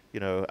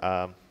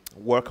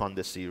 work on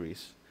this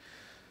series.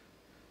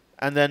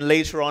 And then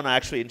later on, I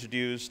actually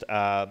introduced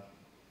a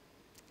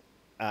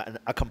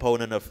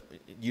component of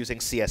using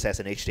CSS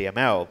and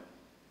HTML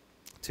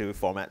to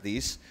format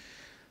these.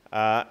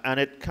 And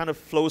it kind of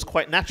flows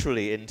quite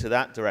naturally into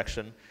that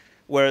direction,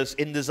 whereas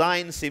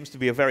InDesign seems to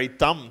be a very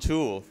dumb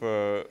tool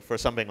for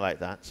something like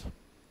that.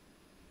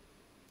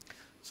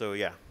 So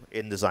yeah,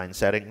 InDesign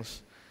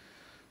settings.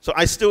 So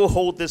I still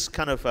hold this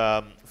kind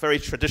of very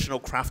traditional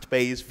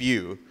craft-based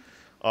view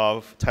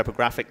of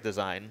typographic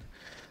design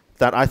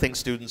that I think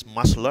students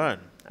must learn.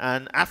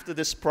 And after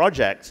this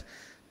project,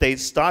 they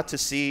start to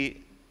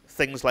see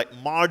things like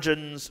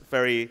margins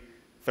very,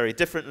 very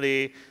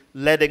differently,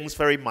 leadings,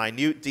 very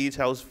minute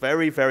details,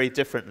 very, very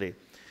differently.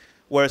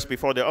 Whereas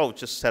before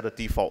just set a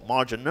default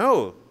margin.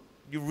 No,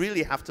 you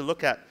really have to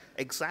look at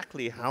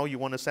exactly how you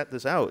want to set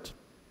this out,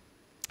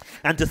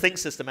 and to think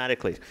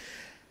systematically.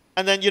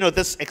 And then, you know,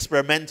 this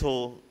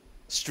experimental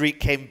streak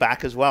came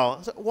back as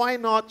well. So why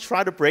not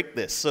try to break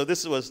this? So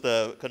this was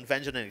the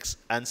convention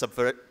and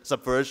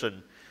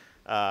subversion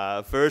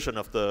version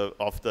of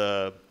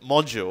the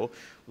module,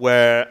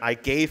 where I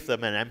gave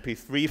them an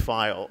MP3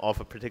 file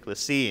of a particular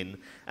scene,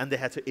 and they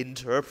had to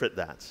interpret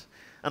that.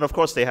 And of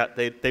course,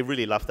 they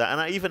really loved that. And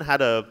I even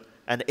had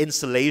an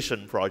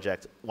installation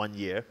project one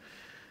year.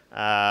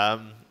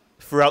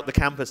 Throughout the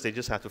campus, they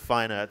just had to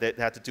they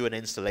had to do an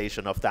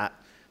installation of that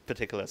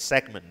particular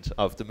segment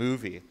of the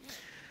movie.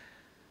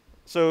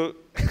 So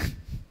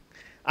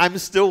I'm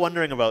still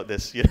wondering about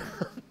this, you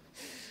know.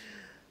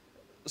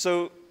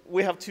 So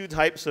we have two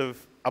types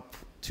of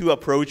two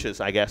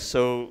approaches, I guess.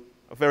 So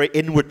very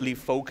inwardly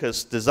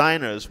focused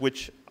designers,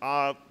 which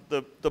are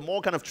the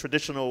more kind of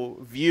traditional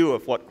view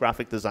of what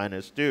graphic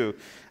designers do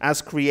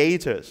as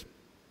creators.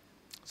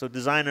 So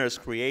designer as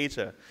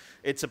creator,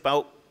 it's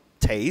about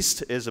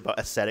taste, it's about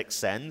aesthetic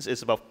sense,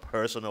 it's about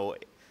personal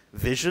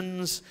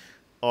visions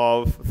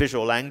of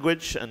visual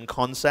language and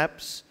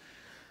concepts.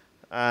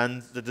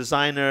 And the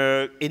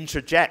designer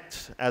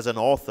interjects as an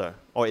author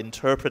or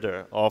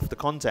interpreter of the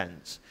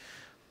content.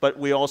 But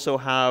we also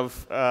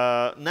have,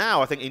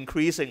 now I think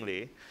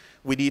increasingly,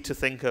 we need to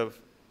think of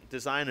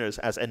designers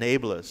as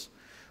enablers.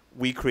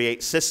 We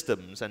create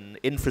systems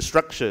and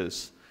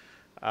infrastructures,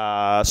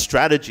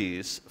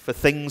 strategies for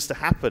things to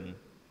happen.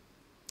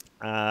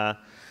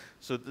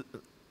 So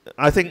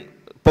I think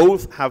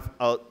both have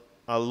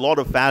a lot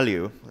of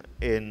value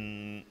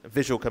in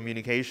visual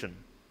communication.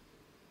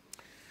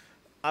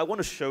 I want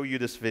to show you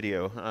this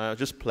video.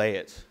 Just play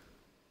it.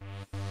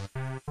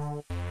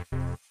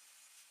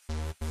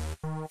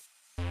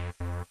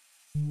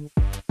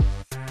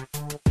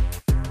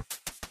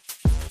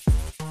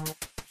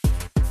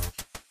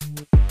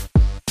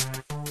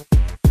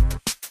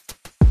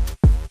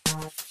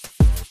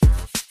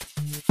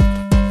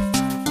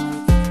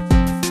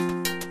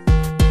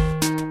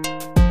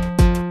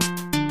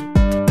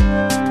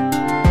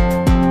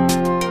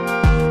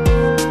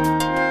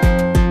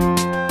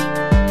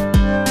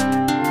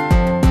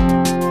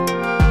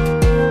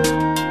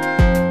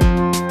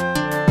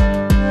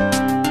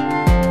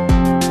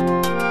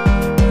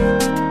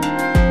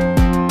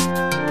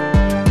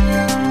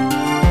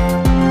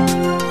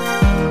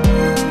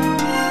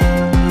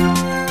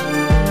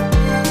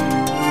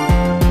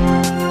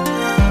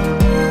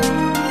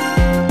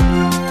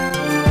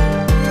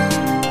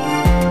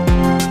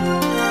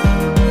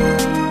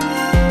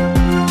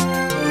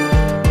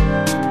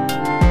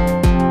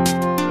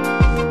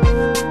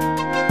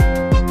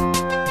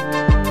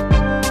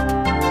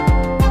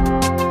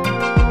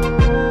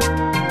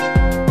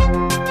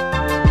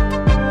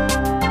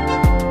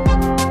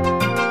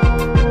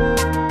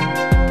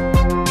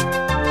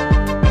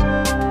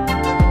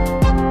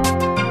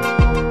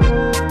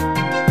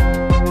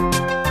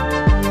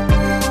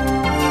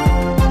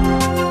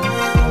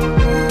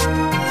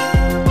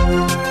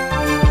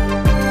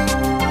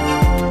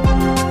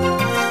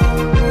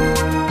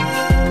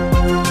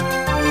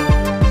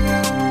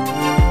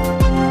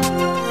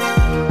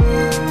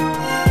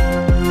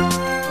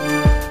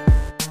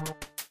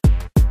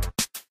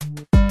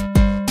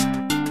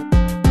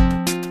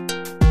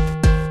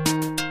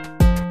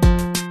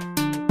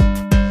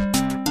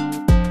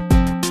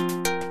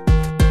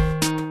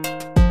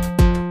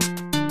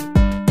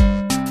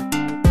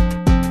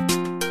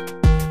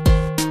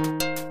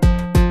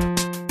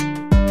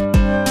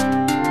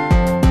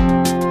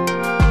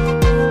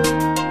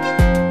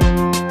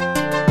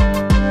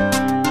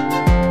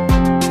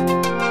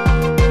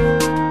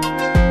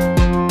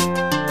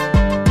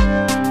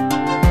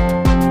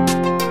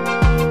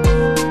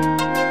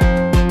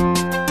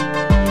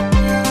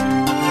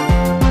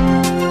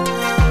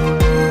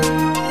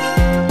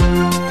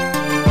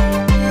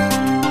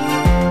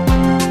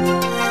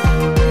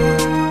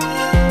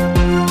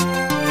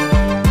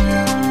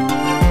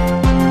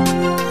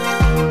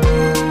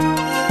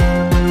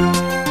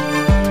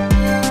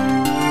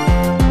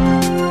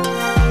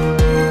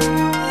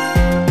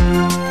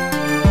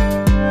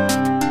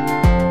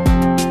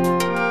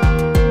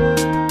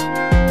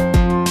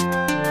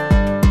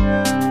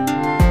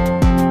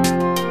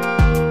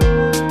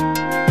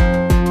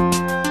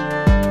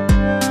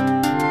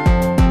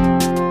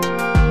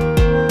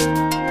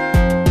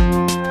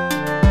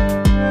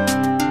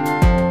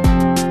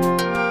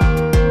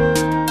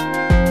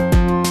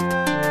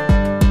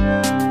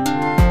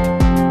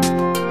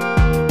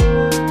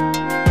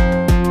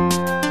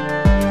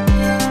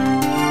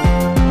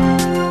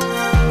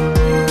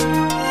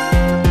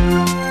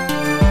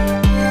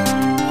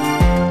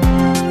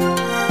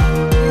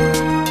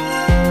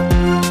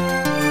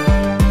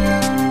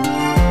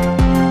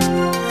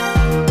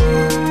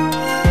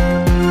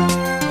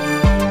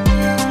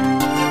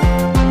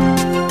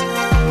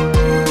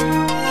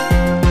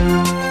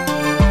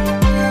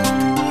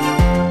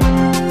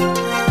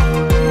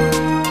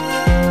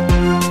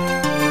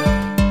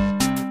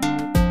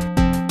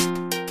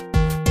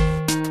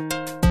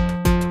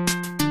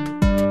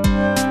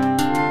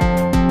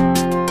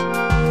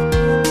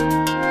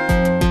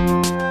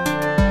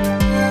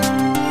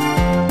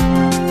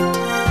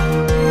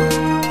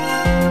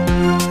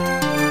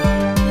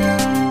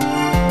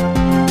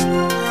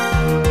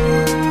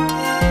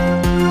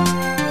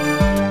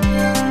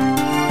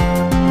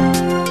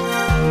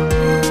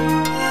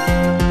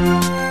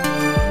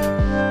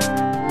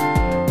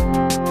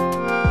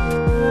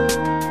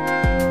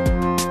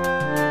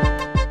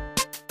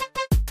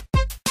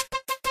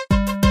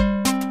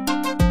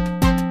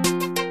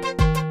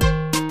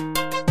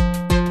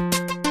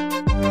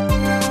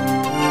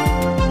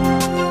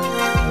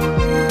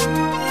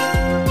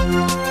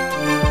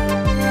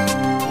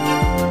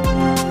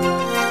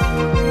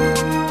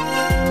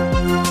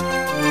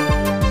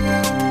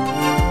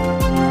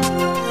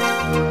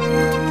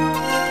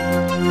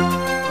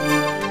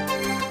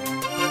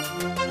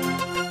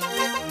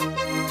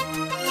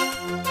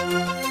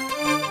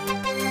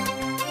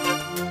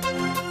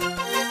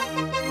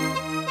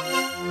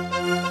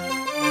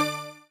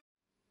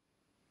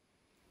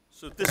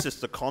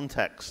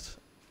 context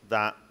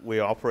that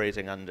we're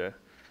operating under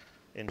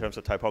in terms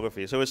of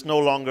typography. So it's no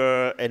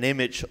longer an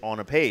image on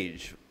a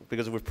page,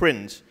 because with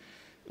print,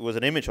 it was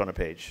an image on a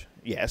page.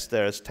 Yes,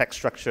 there's text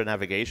structure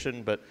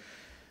navigation, but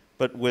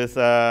with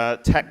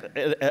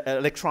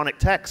electronic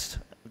text,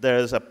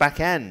 there's a back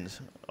end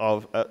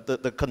of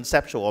the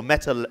conceptual or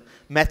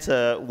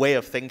meta way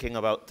of thinking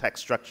about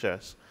text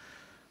structures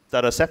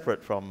that are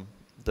separate from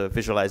the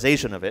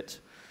visualization of it.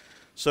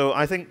 So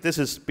I think this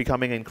is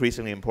becoming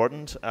increasingly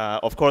important.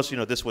 Of course,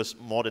 this was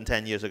more than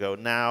 10 years ago.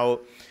 Now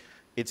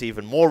it's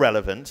even more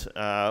relevant.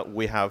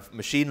 We have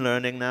machine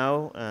learning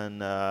now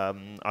and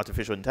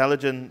artificial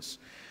intelligence.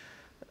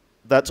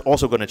 That's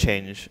also going to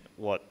change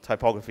what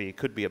typography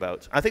could be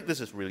about. I think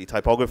this is really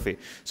typography.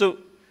 So,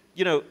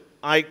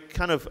 I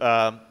kind of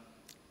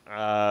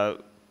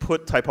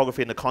put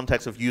typography in the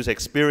context of user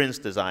experience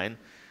design.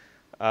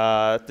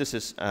 This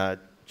is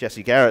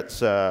Jesse Garrett's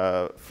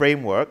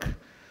framework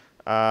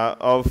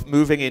of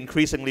moving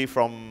increasingly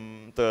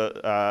from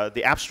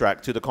the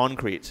abstract to the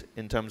concrete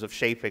in terms of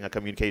shaping a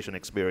communication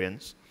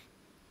experience.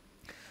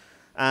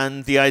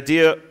 And the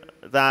idea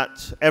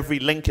that every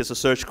link is a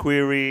search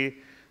query,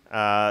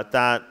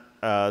 that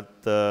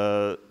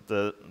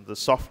the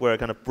software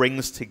kind of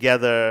brings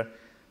together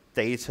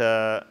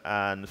data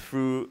and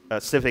through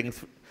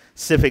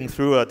sieving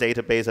through a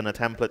database and a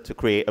template to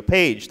create a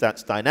page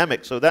that's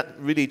dynamic. So that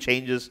really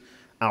changes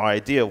our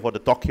idea of what a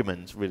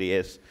document really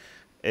is.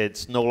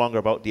 It's no longer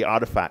about the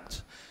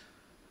artifact.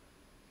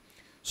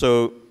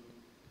 So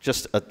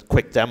just a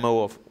quick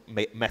demo of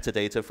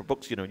metadata for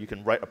books. You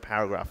can write a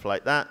paragraph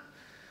like that,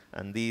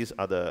 and these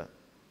are the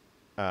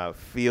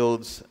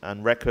fields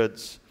and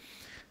records.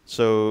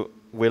 So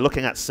we're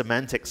looking at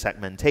semantic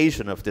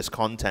segmentation of this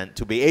content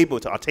to be able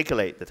to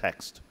articulate the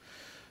text.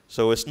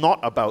 So it's not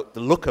about the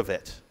look of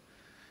it.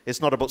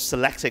 It's not about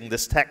selecting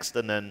this text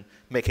and then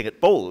making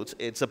it bold.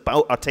 It's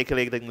about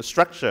articulating the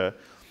structure,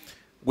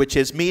 which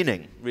is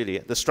meaning, really,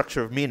 the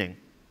structure of meaning.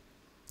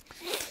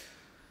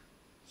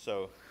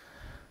 So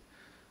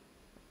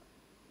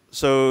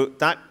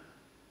that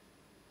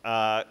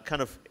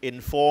kind of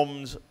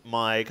informed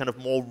my kind of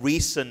more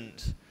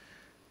recent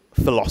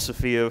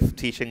philosophy of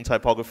teaching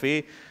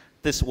typography.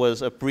 This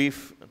was a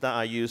brief that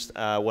I used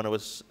when I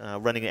was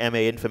running an MA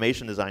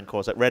Information Design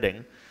course at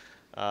Reading.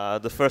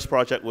 The first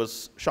project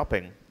was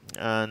shopping,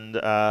 and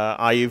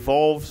I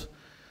evolved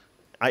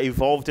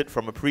it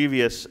from a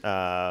previous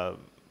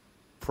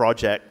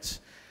project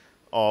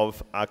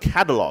of a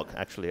catalog,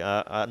 actually,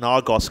 an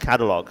Argos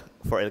catalog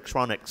for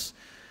electronics.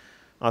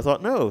 I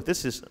thought, no,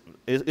 this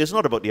it's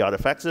not about the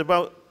artifacts, it's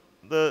about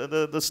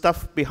the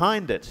stuff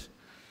behind it.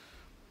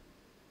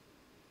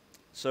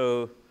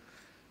 So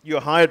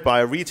you're hired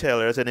by a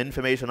retailer as an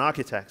information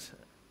architect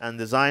and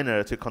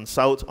designer to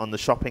consult on the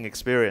shopping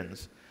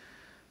experience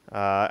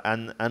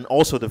and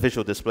also the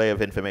visual display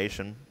of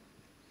information.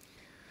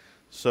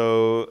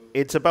 So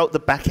it's about the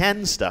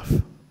back-end stuff.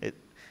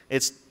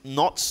 It's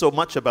not so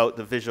much about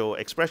the visual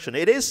expression.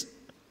 It is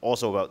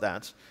also about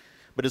that,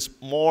 but it's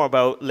more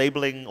about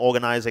labeling,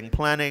 organizing,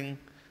 planning,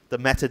 the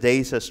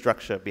metadata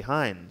structure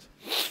behind.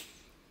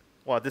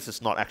 Well, this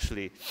is not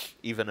actually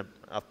even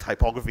a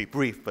typography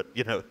brief, but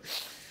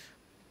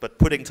but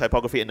putting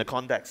typography in the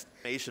context,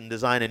 information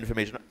design,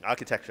 information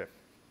architecture.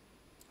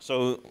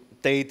 So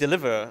they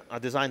deliver a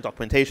design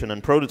documentation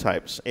and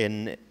prototypes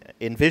in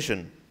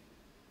Vision.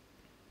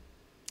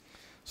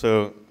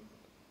 So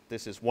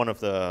this is one of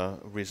the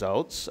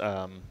results.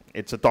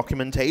 It's a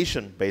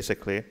documentation,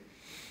 basically,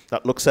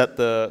 that looks at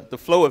the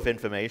flow of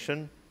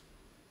information,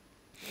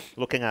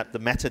 looking at the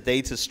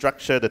metadata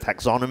structure, the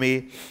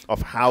taxonomy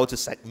of how to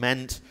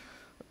segment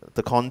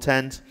the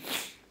content,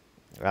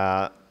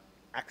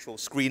 actual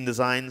screen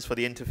designs for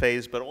the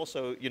interface, but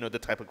also the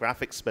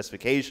typographic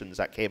specifications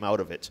that came out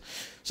of it.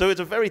 So it's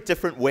a very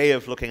different way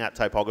of looking at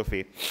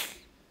typography,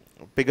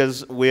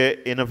 because we're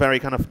in a very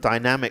kind of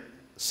dynamic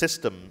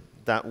system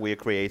that we're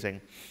creating,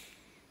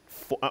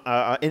 for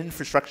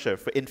infrastructure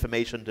for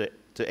information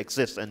to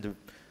exist and to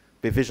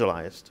be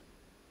visualized.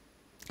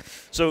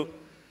 So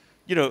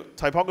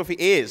typography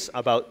is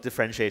about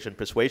differentiation,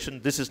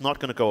 persuasion. This is not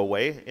going to go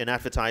away in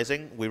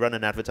advertising. We run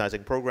an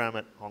advertising program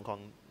at Hong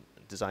Kong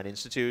Design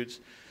Institute.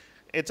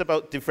 It's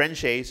about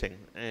differentiating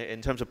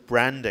in terms of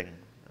branding.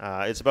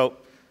 It's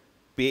about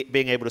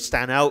being able to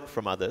stand out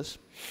from others.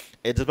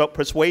 It's about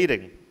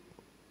persuading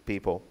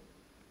people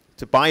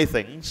to buy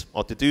things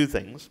or to do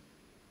things.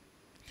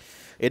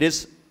 It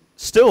is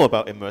still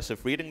about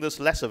immersive reading.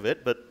 There's less of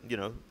it, but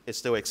it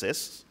still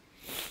exists.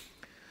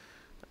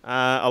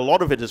 A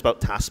lot of it is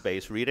about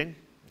task-based reading,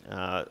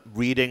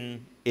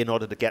 reading in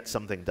order to get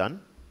something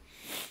done.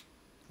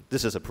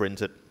 This is a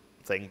printed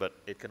thing, but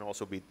it can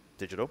also be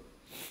digital.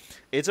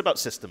 It's about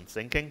system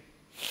thinking.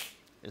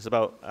 It's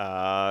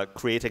about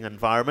creating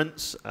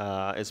environments.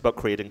 It's about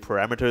creating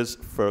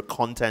parameters for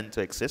content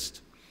to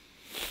exist.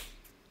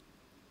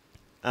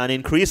 And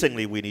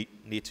increasingly, we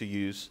need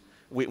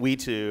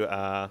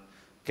to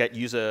get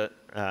user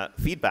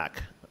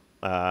feedback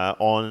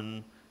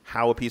on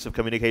how a piece of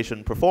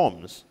communication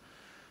performs.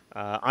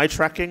 Eye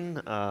tracking,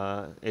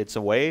 it's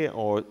a way,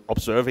 or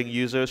observing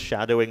users,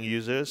 shadowing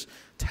users,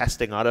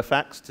 testing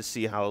artifacts to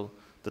see how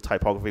the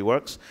typography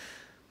works.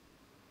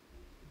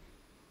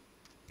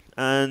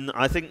 And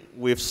I think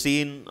we've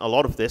seen a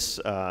lot of this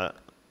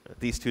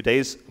these 2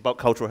 days about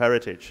cultural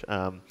heritage,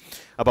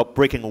 about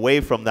breaking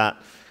away from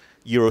that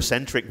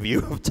Eurocentric view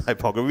of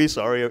typography.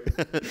 Sorry,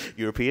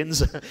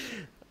 Europeans.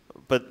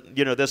 But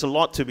there's a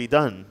lot to be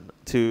done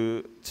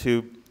to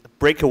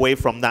break away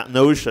from that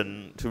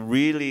notion, to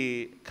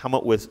really come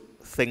up with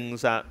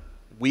things that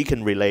we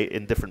can relate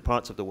in different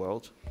parts of the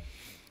world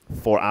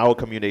for our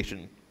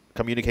communication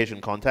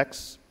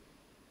contexts.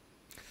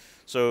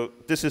 So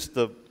this is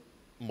the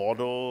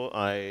model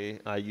I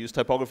use.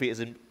 Typography is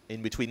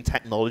in between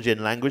technology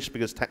and language,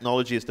 because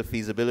technology is the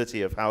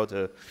feasibility of how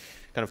to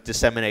kind of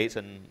disseminate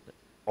and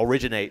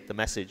originate the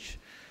message.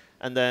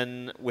 And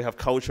then we have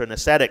culture and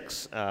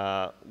aesthetics,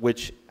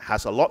 which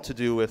has a lot to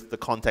do with the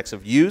context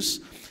of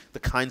use, the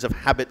kinds of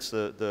habits,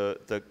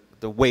 the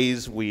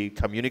ways we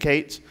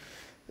communicate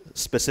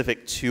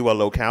specific to a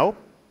locale.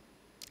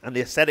 And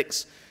the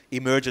aesthetics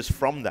emerges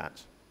from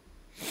that.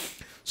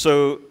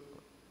 So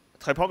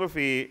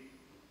typography,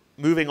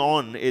 moving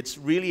on, it's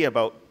really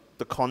about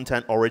the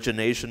content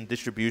origination,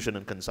 distribution,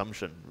 and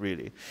consumption,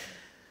 really.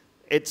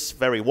 It's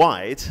very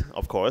wide,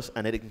 of course,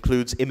 and it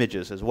includes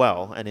images as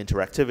well, and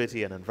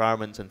interactivity, and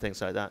environments, and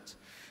things like that.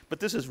 But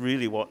this is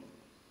really what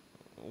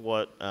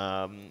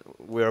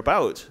we're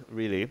about,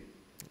 really.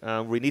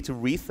 We need to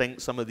rethink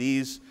some of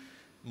these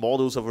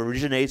models of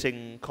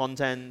originating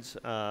content,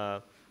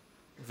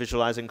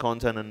 visualizing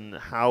content, and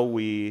how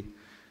we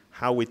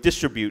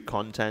distribute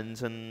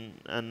content,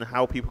 and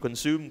how people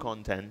consume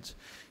content.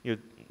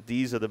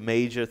 These are the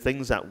major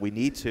things that we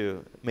need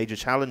to, major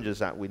challenges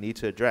that we need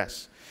to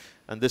address.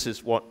 And this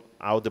is what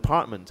our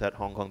department at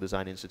Hong Kong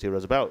Design Institute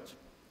is about.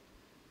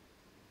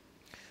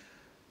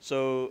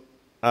 So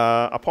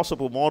a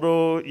possible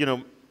model,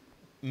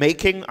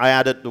 making, I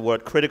added the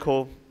word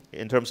critical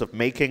in terms of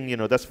making,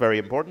 that's very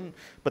important.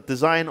 But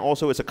design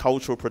also is a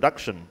cultural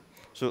production.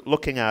 So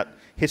looking at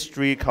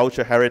history,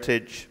 culture,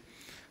 heritage,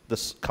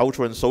 the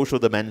cultural and social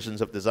dimensions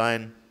of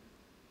design,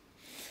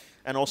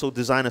 and also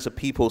design as a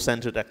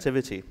people-centered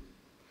activity.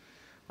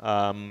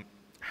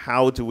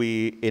 How do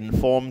we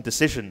inform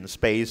decisions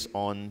based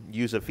on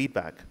user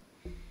feedback?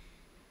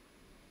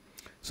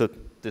 So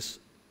this,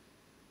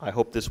 I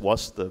hope this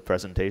was the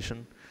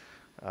presentation.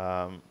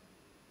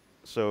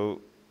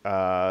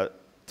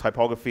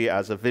 Typography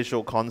as a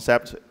visual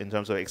concept in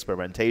terms of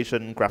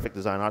experimentation, graphic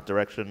design, art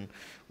direction.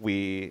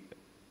 We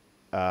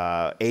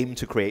aim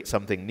to create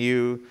something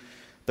new.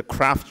 The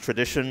craft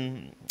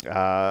tradition,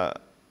 the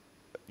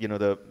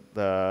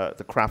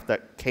craft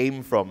that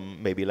came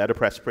from maybe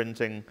letterpress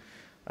printing,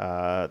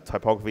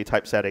 typography,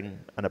 typesetting,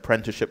 an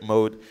apprenticeship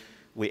mode.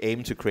 We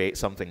aim to create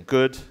something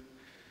good.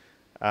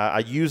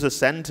 A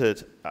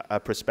user-centered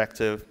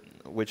perspective,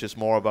 which is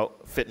more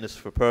about fitness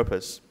for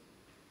purpose,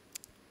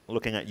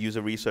 looking at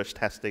user research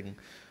testing,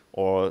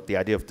 or the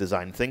idea of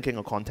design thinking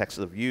or context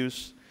of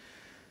use.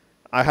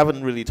 I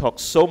haven't really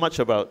talked so much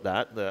about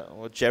that.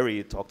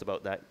 Jerry talked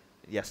about that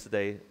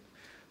yesterday.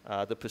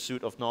 The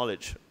pursuit of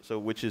knowledge,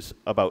 which is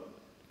about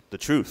the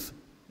truth,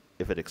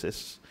 if it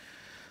exists.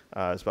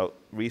 It's about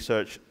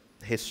research,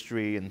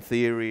 history, and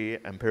theory,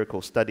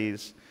 empirical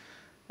studies.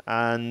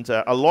 And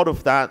a lot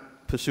of that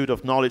pursuit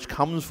of knowledge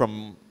comes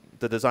from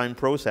the design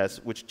process,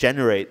 which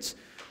generates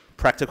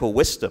practical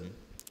wisdom,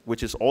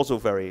 which is also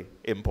very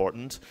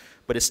important,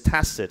 but it's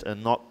tacit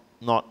and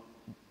not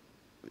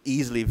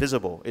easily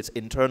visible. It's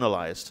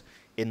internalized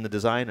in the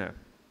designer.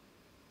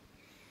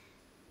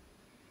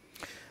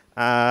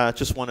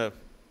 Just want to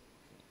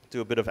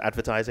do a bit of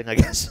advertising, I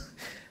guess.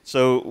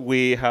 So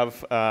we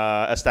have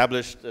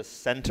established a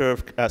Center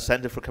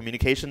for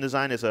Communication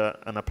Design as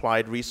an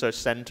applied research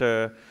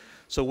center.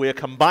 So we're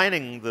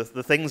combining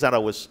the things that I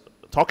was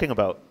talking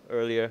about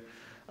earlier.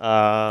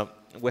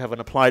 We have an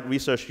applied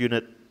research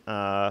unit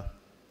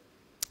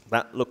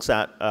that looks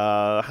at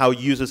how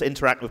users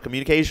interact with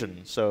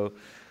communication. So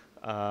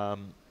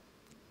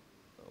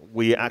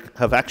we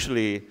have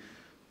actually,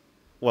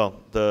 well,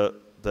 the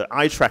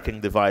eye tracking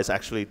device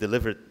actually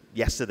delivered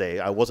yesterday.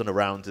 I wasn't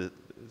around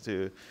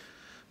to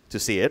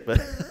see it, but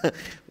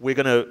we're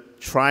going to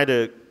try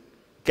to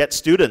get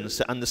students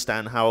to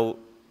understand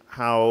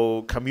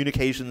how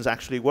communications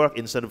actually work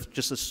instead of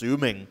just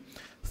assuming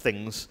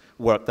things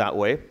work that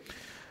way.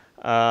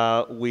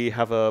 We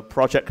have a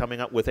project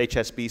coming up with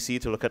HSBC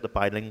to look at the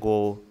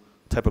bilingual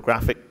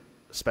typographic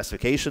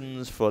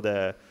specifications for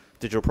their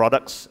digital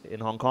products in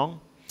Hong Kong.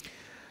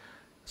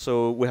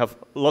 So we have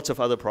lots of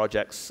other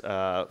projects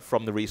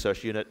from the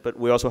research unit, but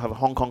we also have a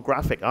Hong Kong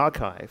Graphic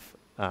Archive.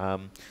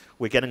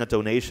 We're getting a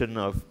donation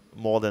of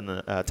more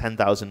than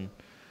 10,000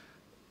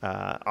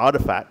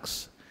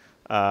 artifacts.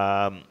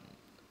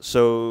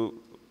 So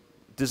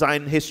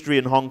design history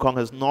in Hong Kong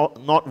has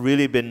not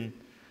really been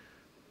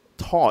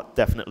taught,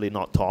 definitely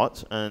not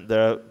taught. And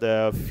there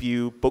are a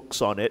few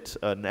books on it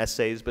and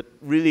essays, but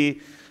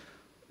really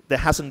there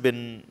hasn't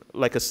been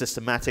like a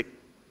systematic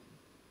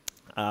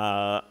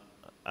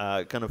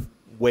kind of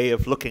way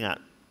of looking at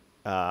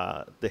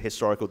the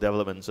historical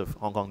developments of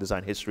Hong Kong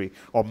design history,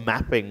 or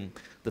mapping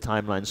the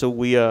timeline. So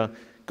we are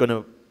going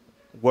to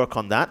work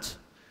on that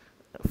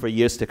for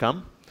years to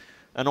come.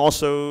 And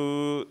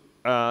also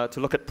to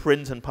look at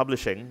print and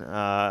publishing,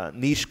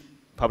 niche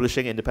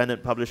publishing,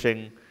 independent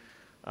publishing,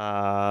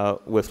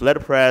 with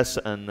letterpress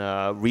and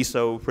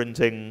reso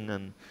printing,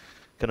 and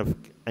kind of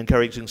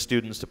encouraging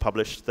students to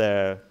publish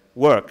their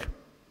work.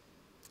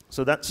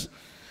 So that's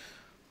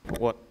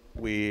what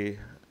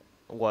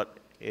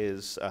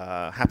is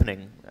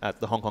happening at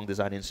the Hong Kong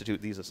Design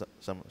Institute. These are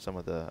some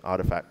of the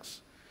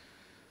artifacts.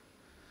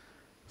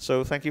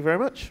 So thank you very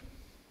much.